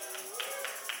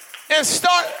 and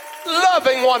start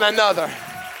loving one another.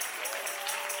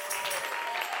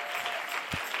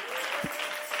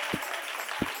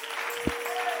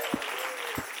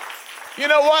 You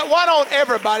know what? Why don't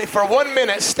everybody for 1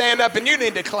 minute stand up, and you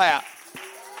need to clap.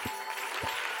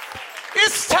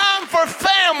 It's time for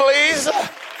families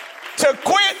to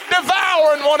quit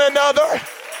devouring one another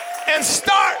and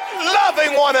start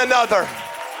loving one another.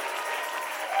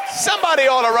 Somebody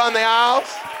ought to run the aisles.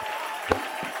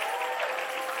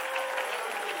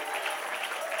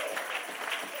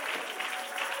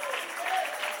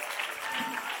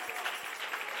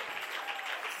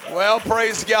 Well,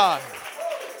 praise God.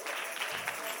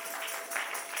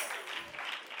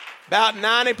 About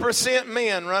 90%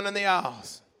 men running the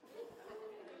aisles.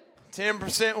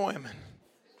 10% women.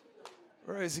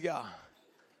 Praise God.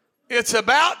 It's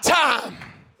about time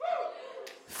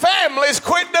families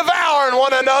quit devouring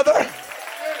one another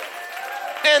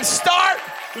and start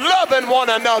loving one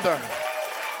another.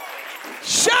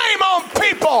 Shame on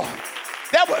people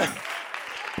that would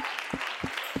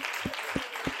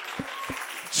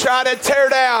try to tear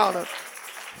down a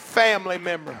family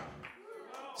member.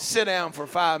 Sit down for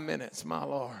 5 minutes, my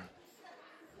Lord.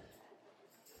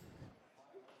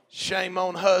 Shame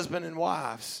on husband and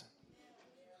wives.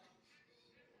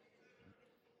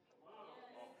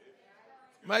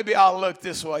 Maybe I'll look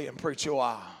this way and preach a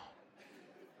while.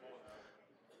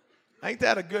 Ain't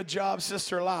that a good job?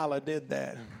 Sister Lila did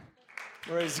that.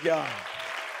 Praise God.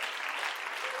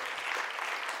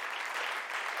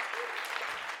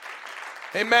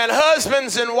 Amen.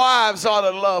 Husbands and wives ought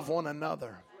to love one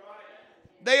another.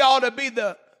 They ought to be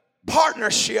the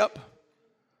partnership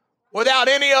without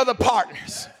any other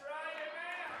partners.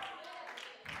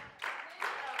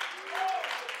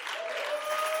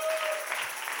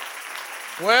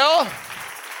 Well,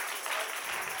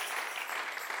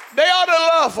 they ought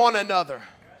to love one another.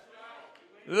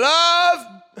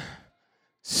 Love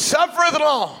suffereth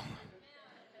long.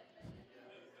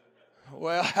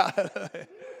 Well,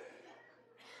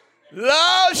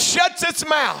 love shuts its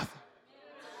mouth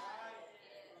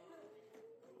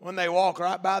when they walk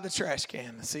right by the trash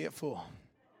can and see it full.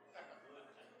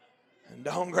 And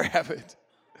don't grab it.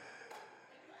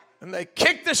 And they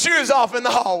kick the shoes off in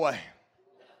the hallway.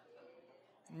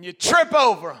 And you trip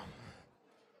over them.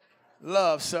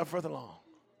 Love suffereth long.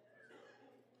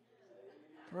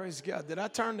 Praise God. Did I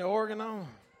turn the organ on?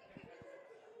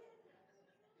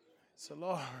 It's the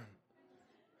Lord.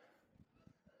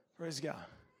 Praise God.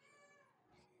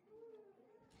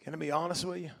 Can I be honest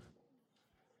with you?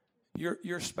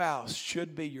 Your spouse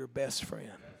should be your best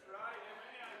friend.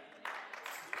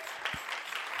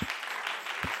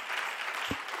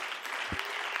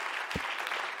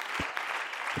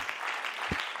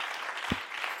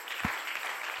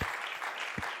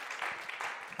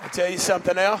 I'll tell you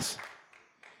something else.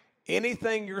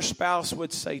 Anything your spouse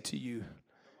would say to you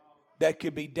that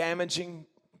could be damaging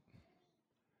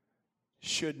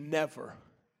should never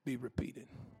be repeated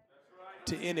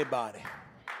to anybody.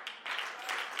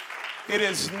 It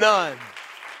is none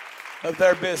of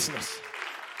their business.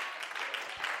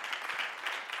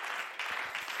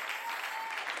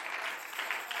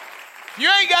 If you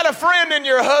ain't got a friend in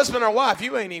your husband or wife,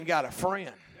 you ain't even got a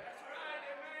friend.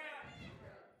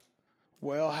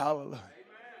 Well, hallelujah.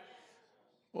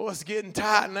 Well, it's getting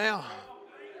tight now.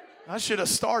 I should have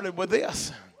started with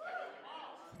this.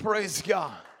 Praise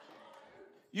God.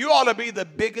 You ought to be the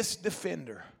biggest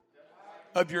defender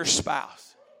of your spouse.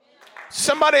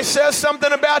 Somebody says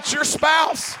something about your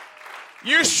spouse,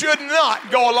 you should not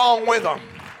go along with them.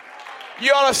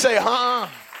 You ought to say,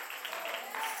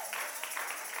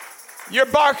 you're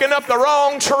barking up the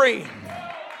wrong tree.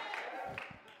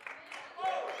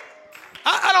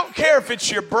 I don't care if it's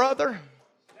your brother,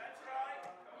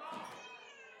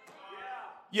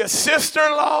 your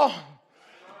sister-in-law,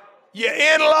 your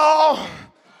in-law,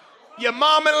 your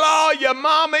mom-in-law, your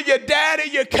mama, your daddy,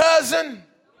 your cousin.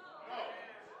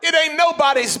 It ain't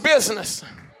nobody's business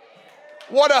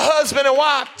what a husband and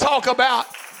wife talk about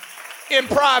in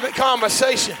private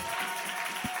conversation.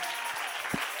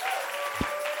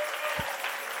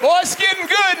 Boy, it's getting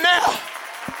good now.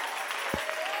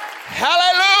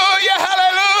 Hallelujah,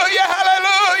 hallelujah,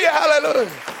 hallelujah,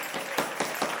 hallelujah.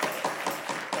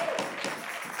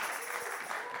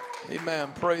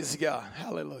 Amen. Praise God.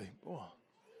 Hallelujah. Boy,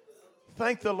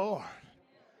 thank the Lord.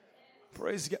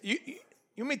 Praise God.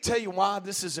 Let me tell you why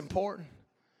this is important.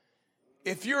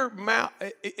 If your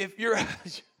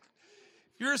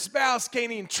spouse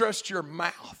can't even trust your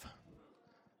mouth,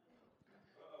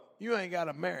 you ain't got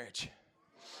a marriage.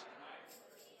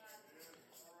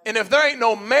 And if there ain't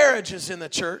no marriages in the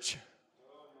church,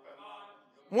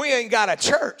 we ain't got a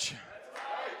church.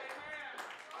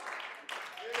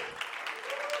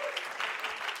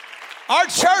 Our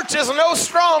church is no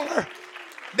stronger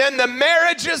than the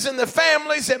marriages and the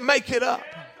families that make it up.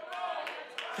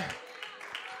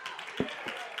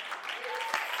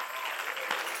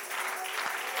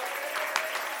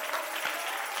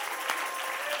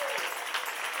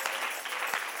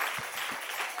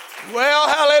 Well,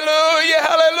 hallelujah,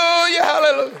 hallelujah,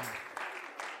 hallelujah.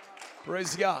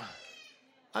 Praise God.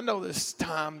 I know there's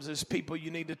times there's people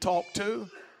you need to talk to,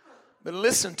 but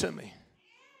listen to me.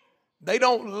 They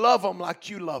don't love them like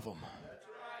you love them.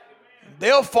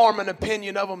 They'll form an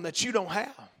opinion of them that you don't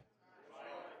have.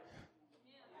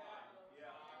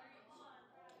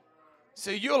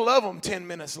 See, you'll love them 10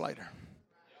 minutes later.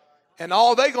 And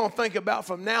all they're going to think about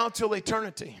from now till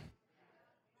eternity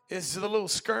is the little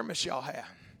skirmish y'all have.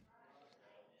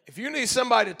 If you need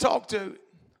somebody to talk to,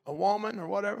 a woman or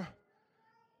whatever,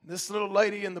 this little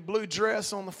lady in the blue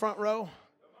dress on the front row,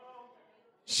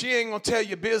 she ain't going to tell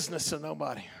you business to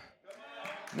nobody.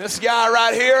 And this guy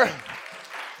right here,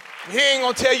 he ain't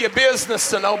going to tell you business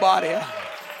to nobody.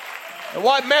 And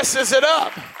what messes it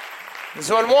up is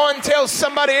when one tells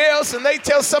somebody else and they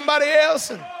tell somebody else,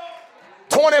 and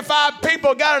 25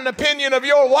 people got an opinion of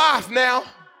your wife now.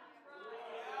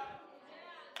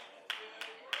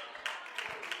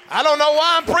 I don't know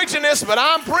why I'm preaching this, but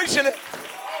I'm preaching it.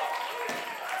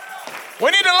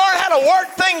 We need to learn how to work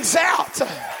things out.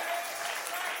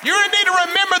 You need to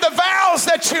remember the vows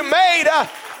that you made.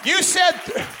 You said,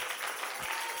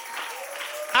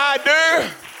 I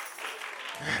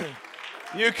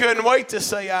do. You couldn't wait to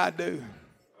say, I do.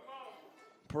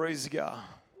 Praise God.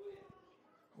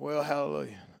 Well,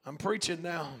 hallelujah. I'm preaching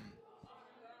now.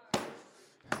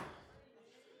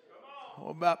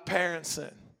 What about parents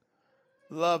that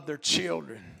love their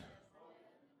children?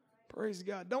 Praise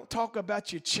God. Don't talk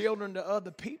about your children to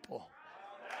other people.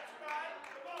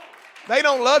 They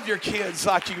don't love your kids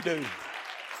like you do.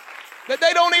 That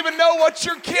they don't even know what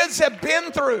your kids have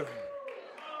been through.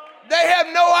 They have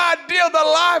no idea the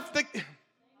life that...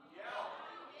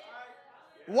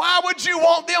 Why would you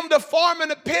want them to form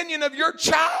an opinion of your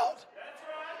child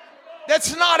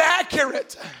that's not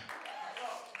accurate?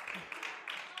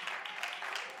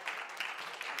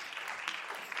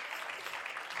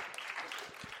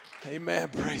 Amen.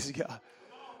 Praise God.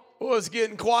 Well, it's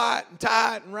getting quiet and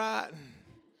tight and right.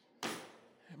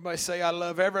 Everybody say, I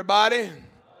love everybody.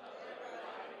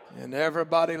 And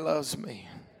everybody loves me.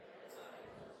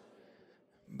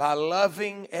 By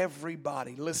loving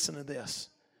everybody, listen to this.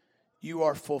 You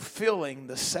are fulfilling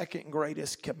the second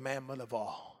greatest commandment of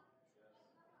all.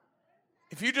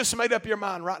 If you just made up your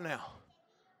mind right now,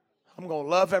 I'm going to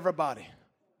love everybody.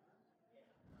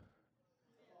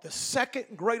 The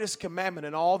second greatest commandment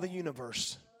in all the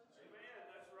universe.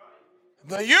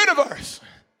 The universe.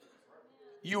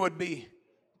 You would be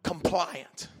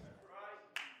compliant.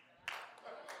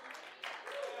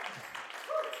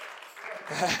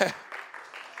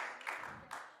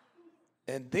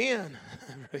 And then,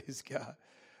 praise God,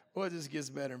 boy, it just gets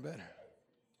better and better.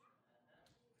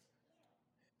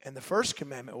 And the first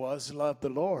commandment was love the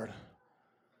Lord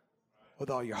with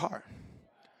all your heart.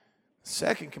 The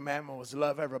second commandment was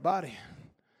love everybody.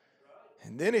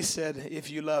 And then he said, if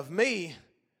you love me,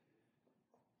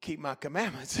 keep my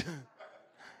commandments.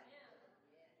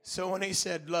 So when he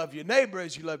said love your neighbor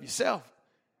as you love yourself,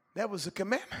 that was a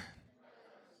commandment.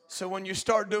 So when you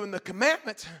start doing the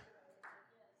commandments,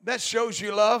 that shows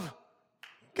you love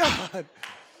God.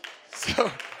 So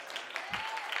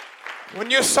when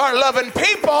you start loving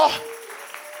people,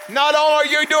 not only are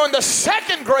you doing the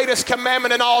second greatest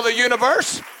commandment in all the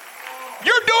universe,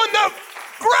 you're doing the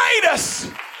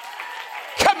greatest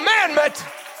commandment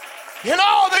in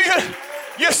all the universe.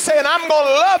 You're saying, I'm going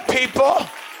to love people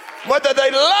whether they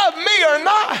love me or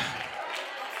not.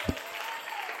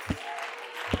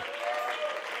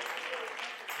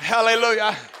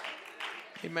 Hallelujah.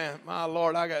 Amen. My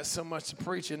Lord, I got so much to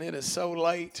preach and it is so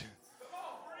late.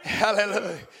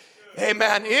 Hallelujah.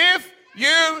 Amen. If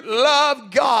you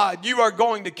love God, you are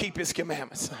going to keep his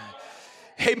commandments.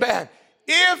 Amen.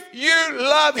 If you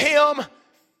love him,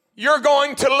 you're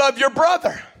going to love your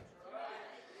brother.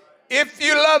 If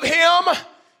you love him,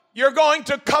 you're going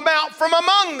to come out from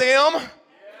among them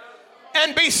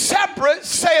and be separate,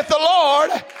 saith the Lord,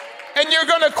 and you're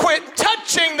going to quit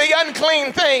touching the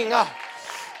unclean thing.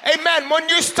 Amen. When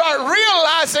you start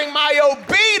realizing my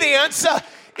obedience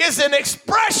is an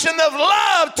expression of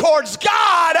love towards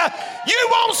God, you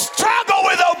won't struggle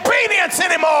with obedience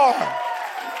anymore.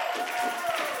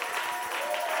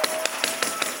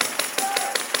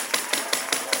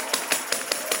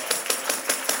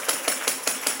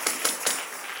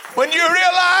 When you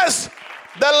realize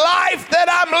the life that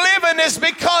I'm living is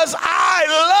because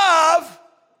I love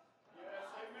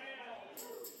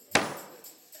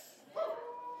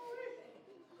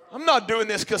I'm not doing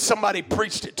this because somebody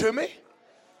preached it to me.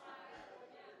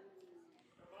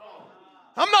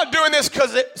 I'm not doing this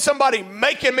because somebody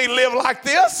making me live like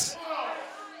this.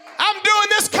 I'm doing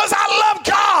this because I love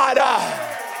God.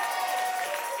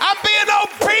 I'm being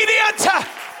obedient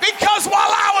because while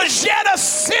I was yet a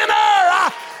sinner,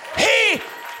 He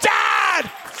died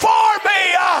for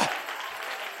me.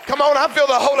 Come on, I feel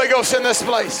the Holy Ghost in this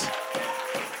place.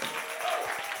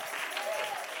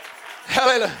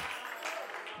 Hallelujah.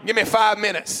 Give me 5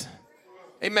 minutes.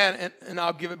 Amen. And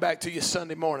I'll give it back to you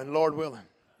Sunday morning, Lord willing.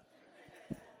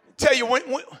 Tell you,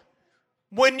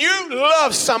 when you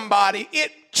love somebody,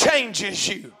 it changes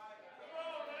you.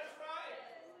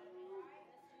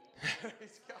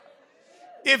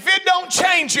 If it don't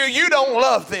change you, you don't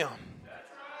love them.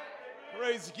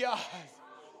 Praise God.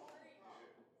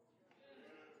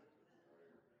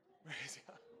 Praise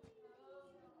God.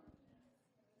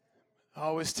 I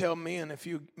always tell men, if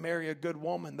you marry a good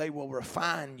woman, they will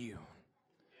refine you.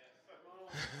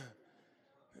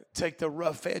 Take the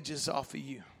rough edges off of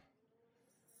you.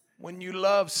 When you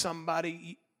love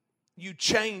somebody, you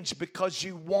change because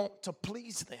you want to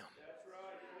please them.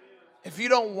 If you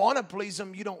don't want to please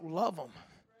them, you don't love them.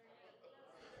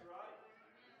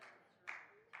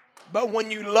 But when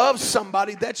you love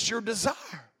somebody, that's your desire.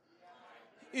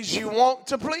 Is you want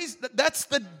to please. That's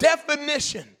the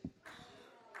definition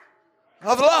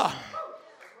of love.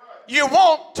 You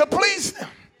want to please them.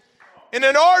 And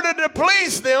in order to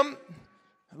please them,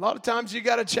 a lot of times you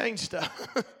got to change stuff.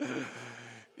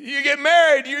 You get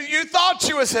married, you thought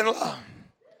you was in love.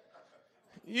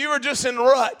 You were just in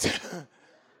rut.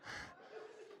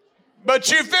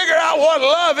 But you figure out what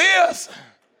love is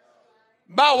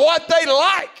by what they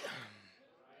like.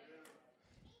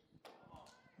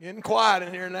 Getting quiet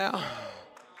in here now.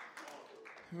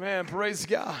 Man, praise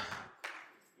God.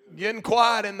 Getting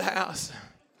quiet in the house.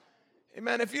 Hey,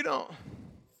 man, if you don't,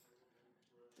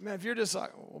 man, if you're just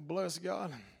like, well, bless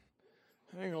God,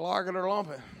 I ain't gonna like it or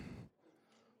lump it.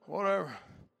 Whatever.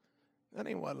 That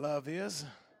ain't what love is.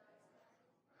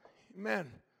 Man,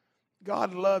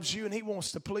 God loves you and He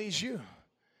wants to please you.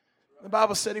 The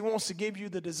Bible said He wants to give you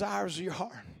the desires of your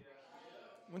heart.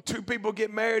 When two people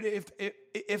get married,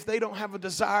 if they don't have a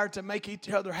desire to make each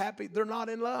other happy, they're not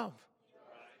in love.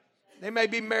 They may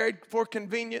be married for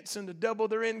convenience and to double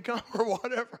their income or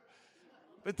whatever,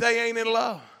 but they ain't in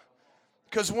love.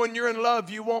 Because when you're in love,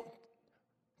 you want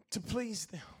to please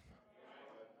them.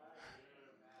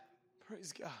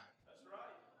 Praise God.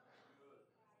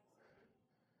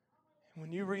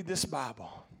 When you read this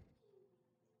Bible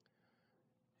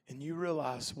and you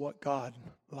realize what God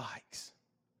likes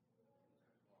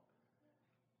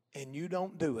and you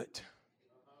don't do it,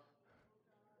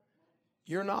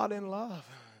 you're not in love.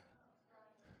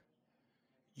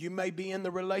 You may be in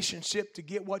the relationship to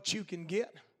get what you can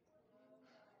get,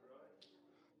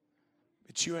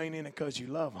 but you ain't in it because you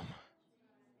love them.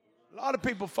 A lot of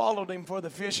people followed Him for the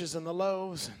fishes and the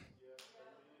loaves,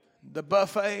 and the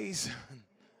buffets.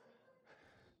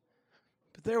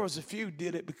 But there was a few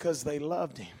did it because they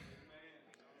loved Him.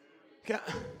 God.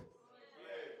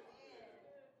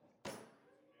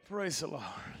 Praise the Lord.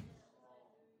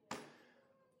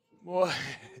 Boy,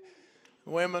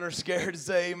 women are scared to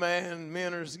say amen.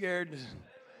 Men are scared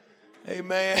to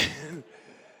amen.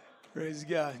 Praise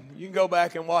God. You can go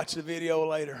back and watch the video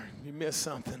later if you missed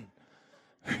something.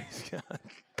 Praise God.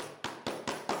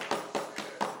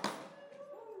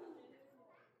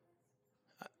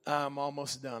 I'm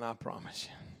almost done, I promise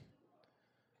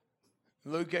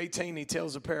you. Luke 18, He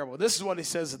tells a parable. This is what He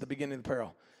says at the beginning of the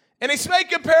parable. And He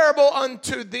spake a parable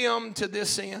unto them to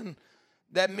this end,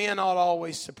 that men ought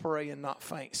always to pray and not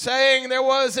faint, saying, there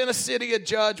was in a city a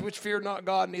judge which feared not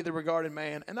God, neither regarded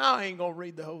man. And I ain't going to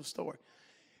read the whole story.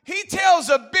 He tells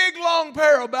a big, long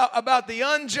parable about the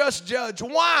unjust judge.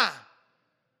 Why?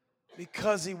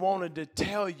 Because He wanted to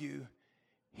tell you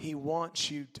He wants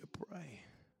you to pray.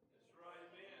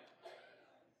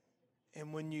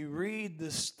 And when you read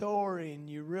the story and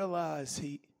you realize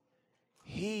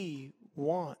He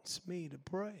wants me to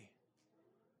pray.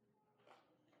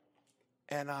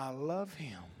 And I love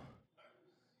Him.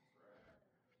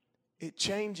 It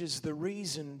changes the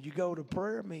reason you go to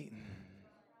prayer meeting.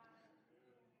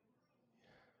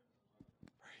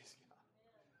 Praise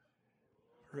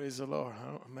God. Praise the Lord.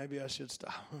 Maybe I should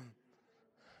stop.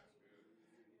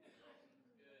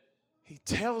 He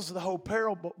tells the whole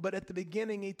parable, but at the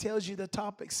beginning He tells you the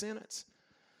topic sentence.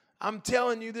 I'm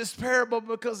telling you this parable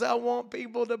because I want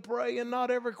people to pray and not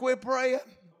ever quit praying.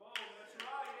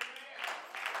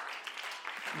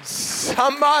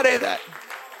 Somebody that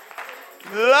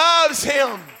loves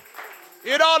Him,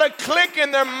 it ought to click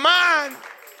in their mind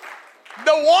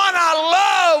The one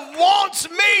I love wants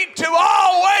me to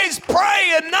always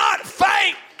pray and not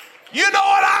faint. You know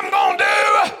what I'm going to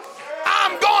do?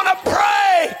 I'm going to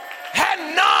pray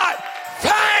and not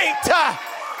faint.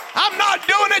 I'm not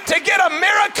doing it to get a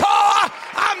miracle.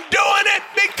 I'm doing it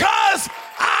because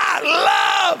I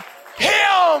love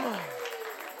him.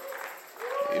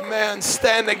 Amen.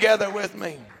 Stand together with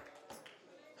me.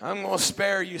 I'm going to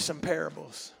spare you some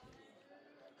parables.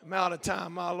 I'm out of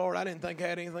time. My Lord, I didn't think I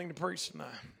had anything to preach tonight.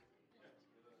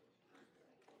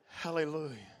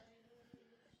 Hallelujah.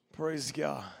 Praise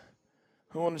God.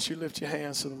 Why don't you lift your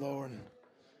hands to the Lord?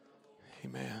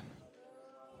 Amen.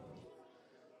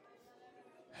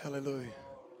 Hallelujah.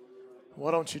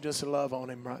 Why don't you just love on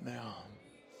him right now?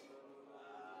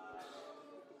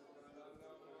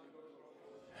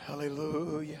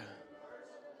 Hallelujah.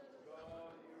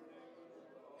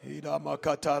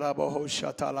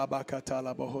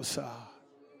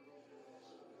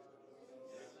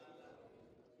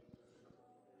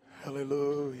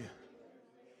 Hallelujah.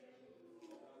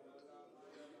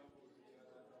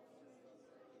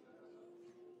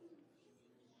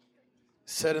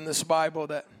 Said in this Bible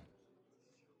that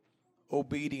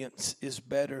obedience is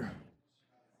better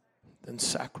than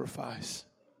sacrifice.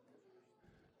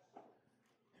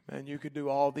 Man, you could do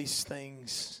all these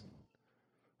things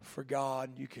for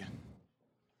God. You could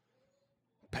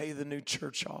pay the new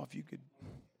church off. You could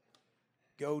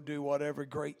go do whatever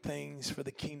great things for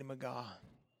the kingdom of God.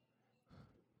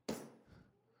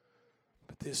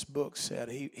 But this book said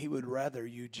he would rather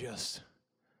you just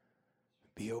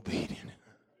be obedient.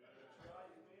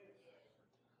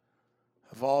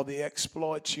 Of all the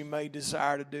exploits you may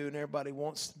desire to do, and everybody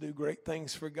wants to do great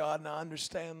things for God, and I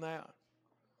understand that.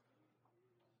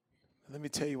 But let me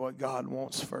tell you what God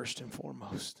wants first and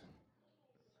foremost.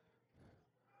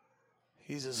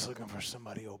 He's just looking for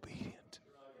somebody obedient.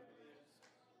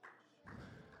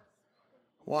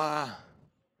 Why?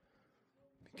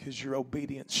 Because your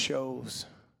obedience shows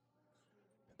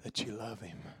that you love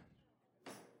him.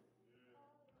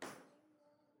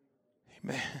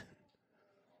 Amen.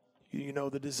 You know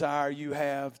the desire you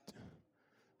have.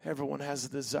 Everyone has a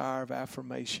desire of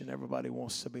affirmation. Everybody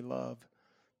wants to be loved.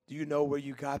 Do you know where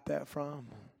you got that from?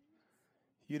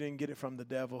 You didn't get it from the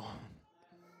devil.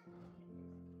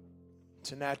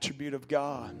 It's an attribute of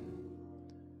God.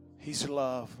 He's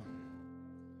love.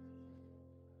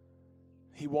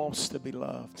 He wants to be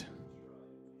loved.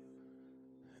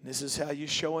 And this is how you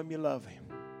show him you love him.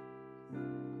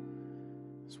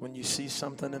 It's when you see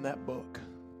something in that book.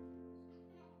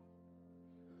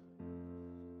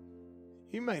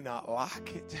 You may not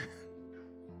like it.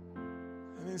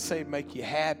 I didn't say make you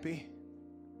happy.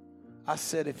 I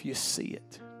said if you see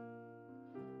it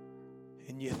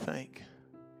and you think,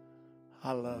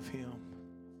 I love him.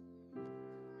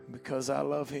 And because I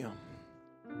love him,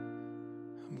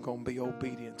 I'm going to be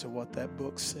obedient to what that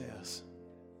book says.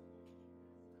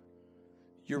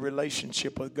 Your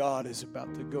relationship with God is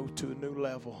about to go to a new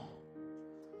level.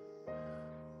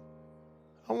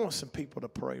 I want some people to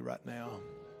pray right now.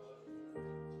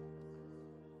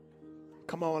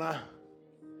 Come on,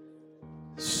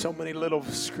 so many little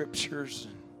scriptures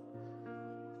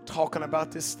talking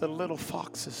about this, the little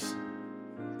foxes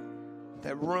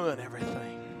that ruin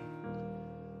everything,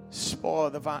 spoil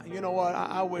the vine. You know what?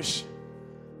 I wish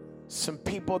some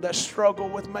people that struggle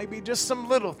with maybe just some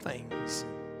little things.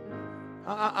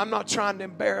 I'm not trying to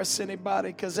embarrass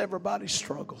anybody because everybody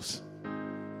struggles.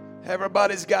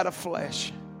 Everybody's got a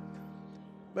flesh.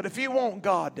 But if you want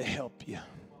God to help you,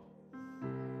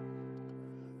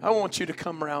 I want you to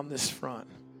come around this front.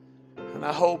 And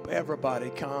I hope everybody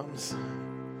comes.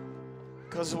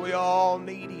 Because we all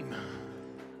need him.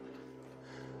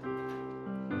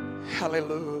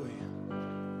 Hallelujah.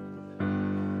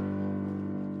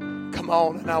 Come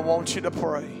on, and I want you to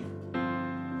pray.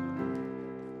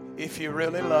 If you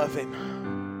really love him,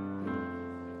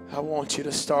 I want you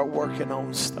to start working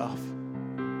on stuff.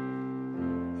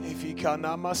 If you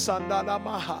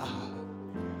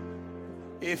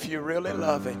If you really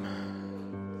love him,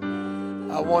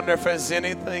 I wonder if there's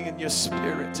anything in your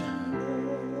spirit.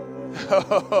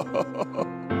 Come on.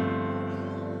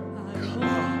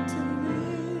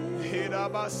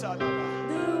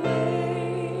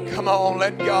 Come on,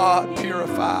 let God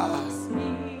purify.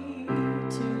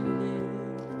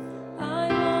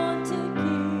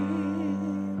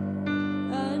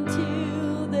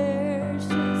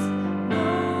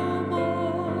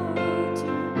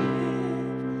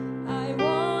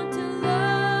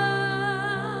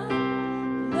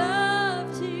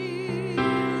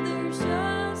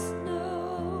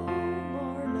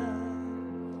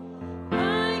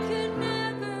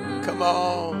 Come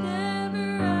on.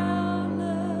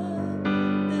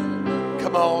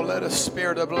 Come on, let a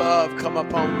spirit of love come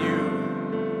upon you.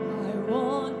 I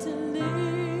want to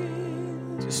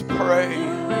live. Just pray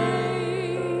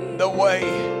the way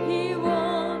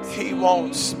He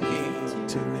wants me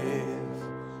to live.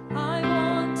 I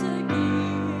want to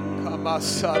give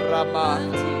Kamasarama.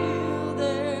 until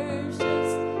there's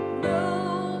just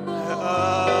no more.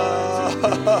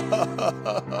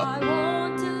 I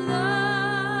want to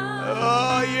love.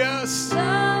 Oh, yes.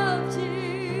 Love till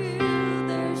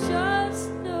there's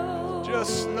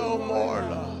Just no more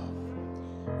love.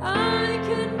 I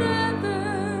could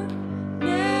never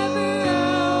outlove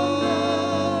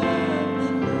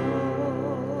the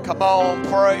Lord. Come on,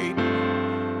 pray.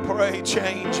 Pray,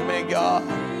 change me, God.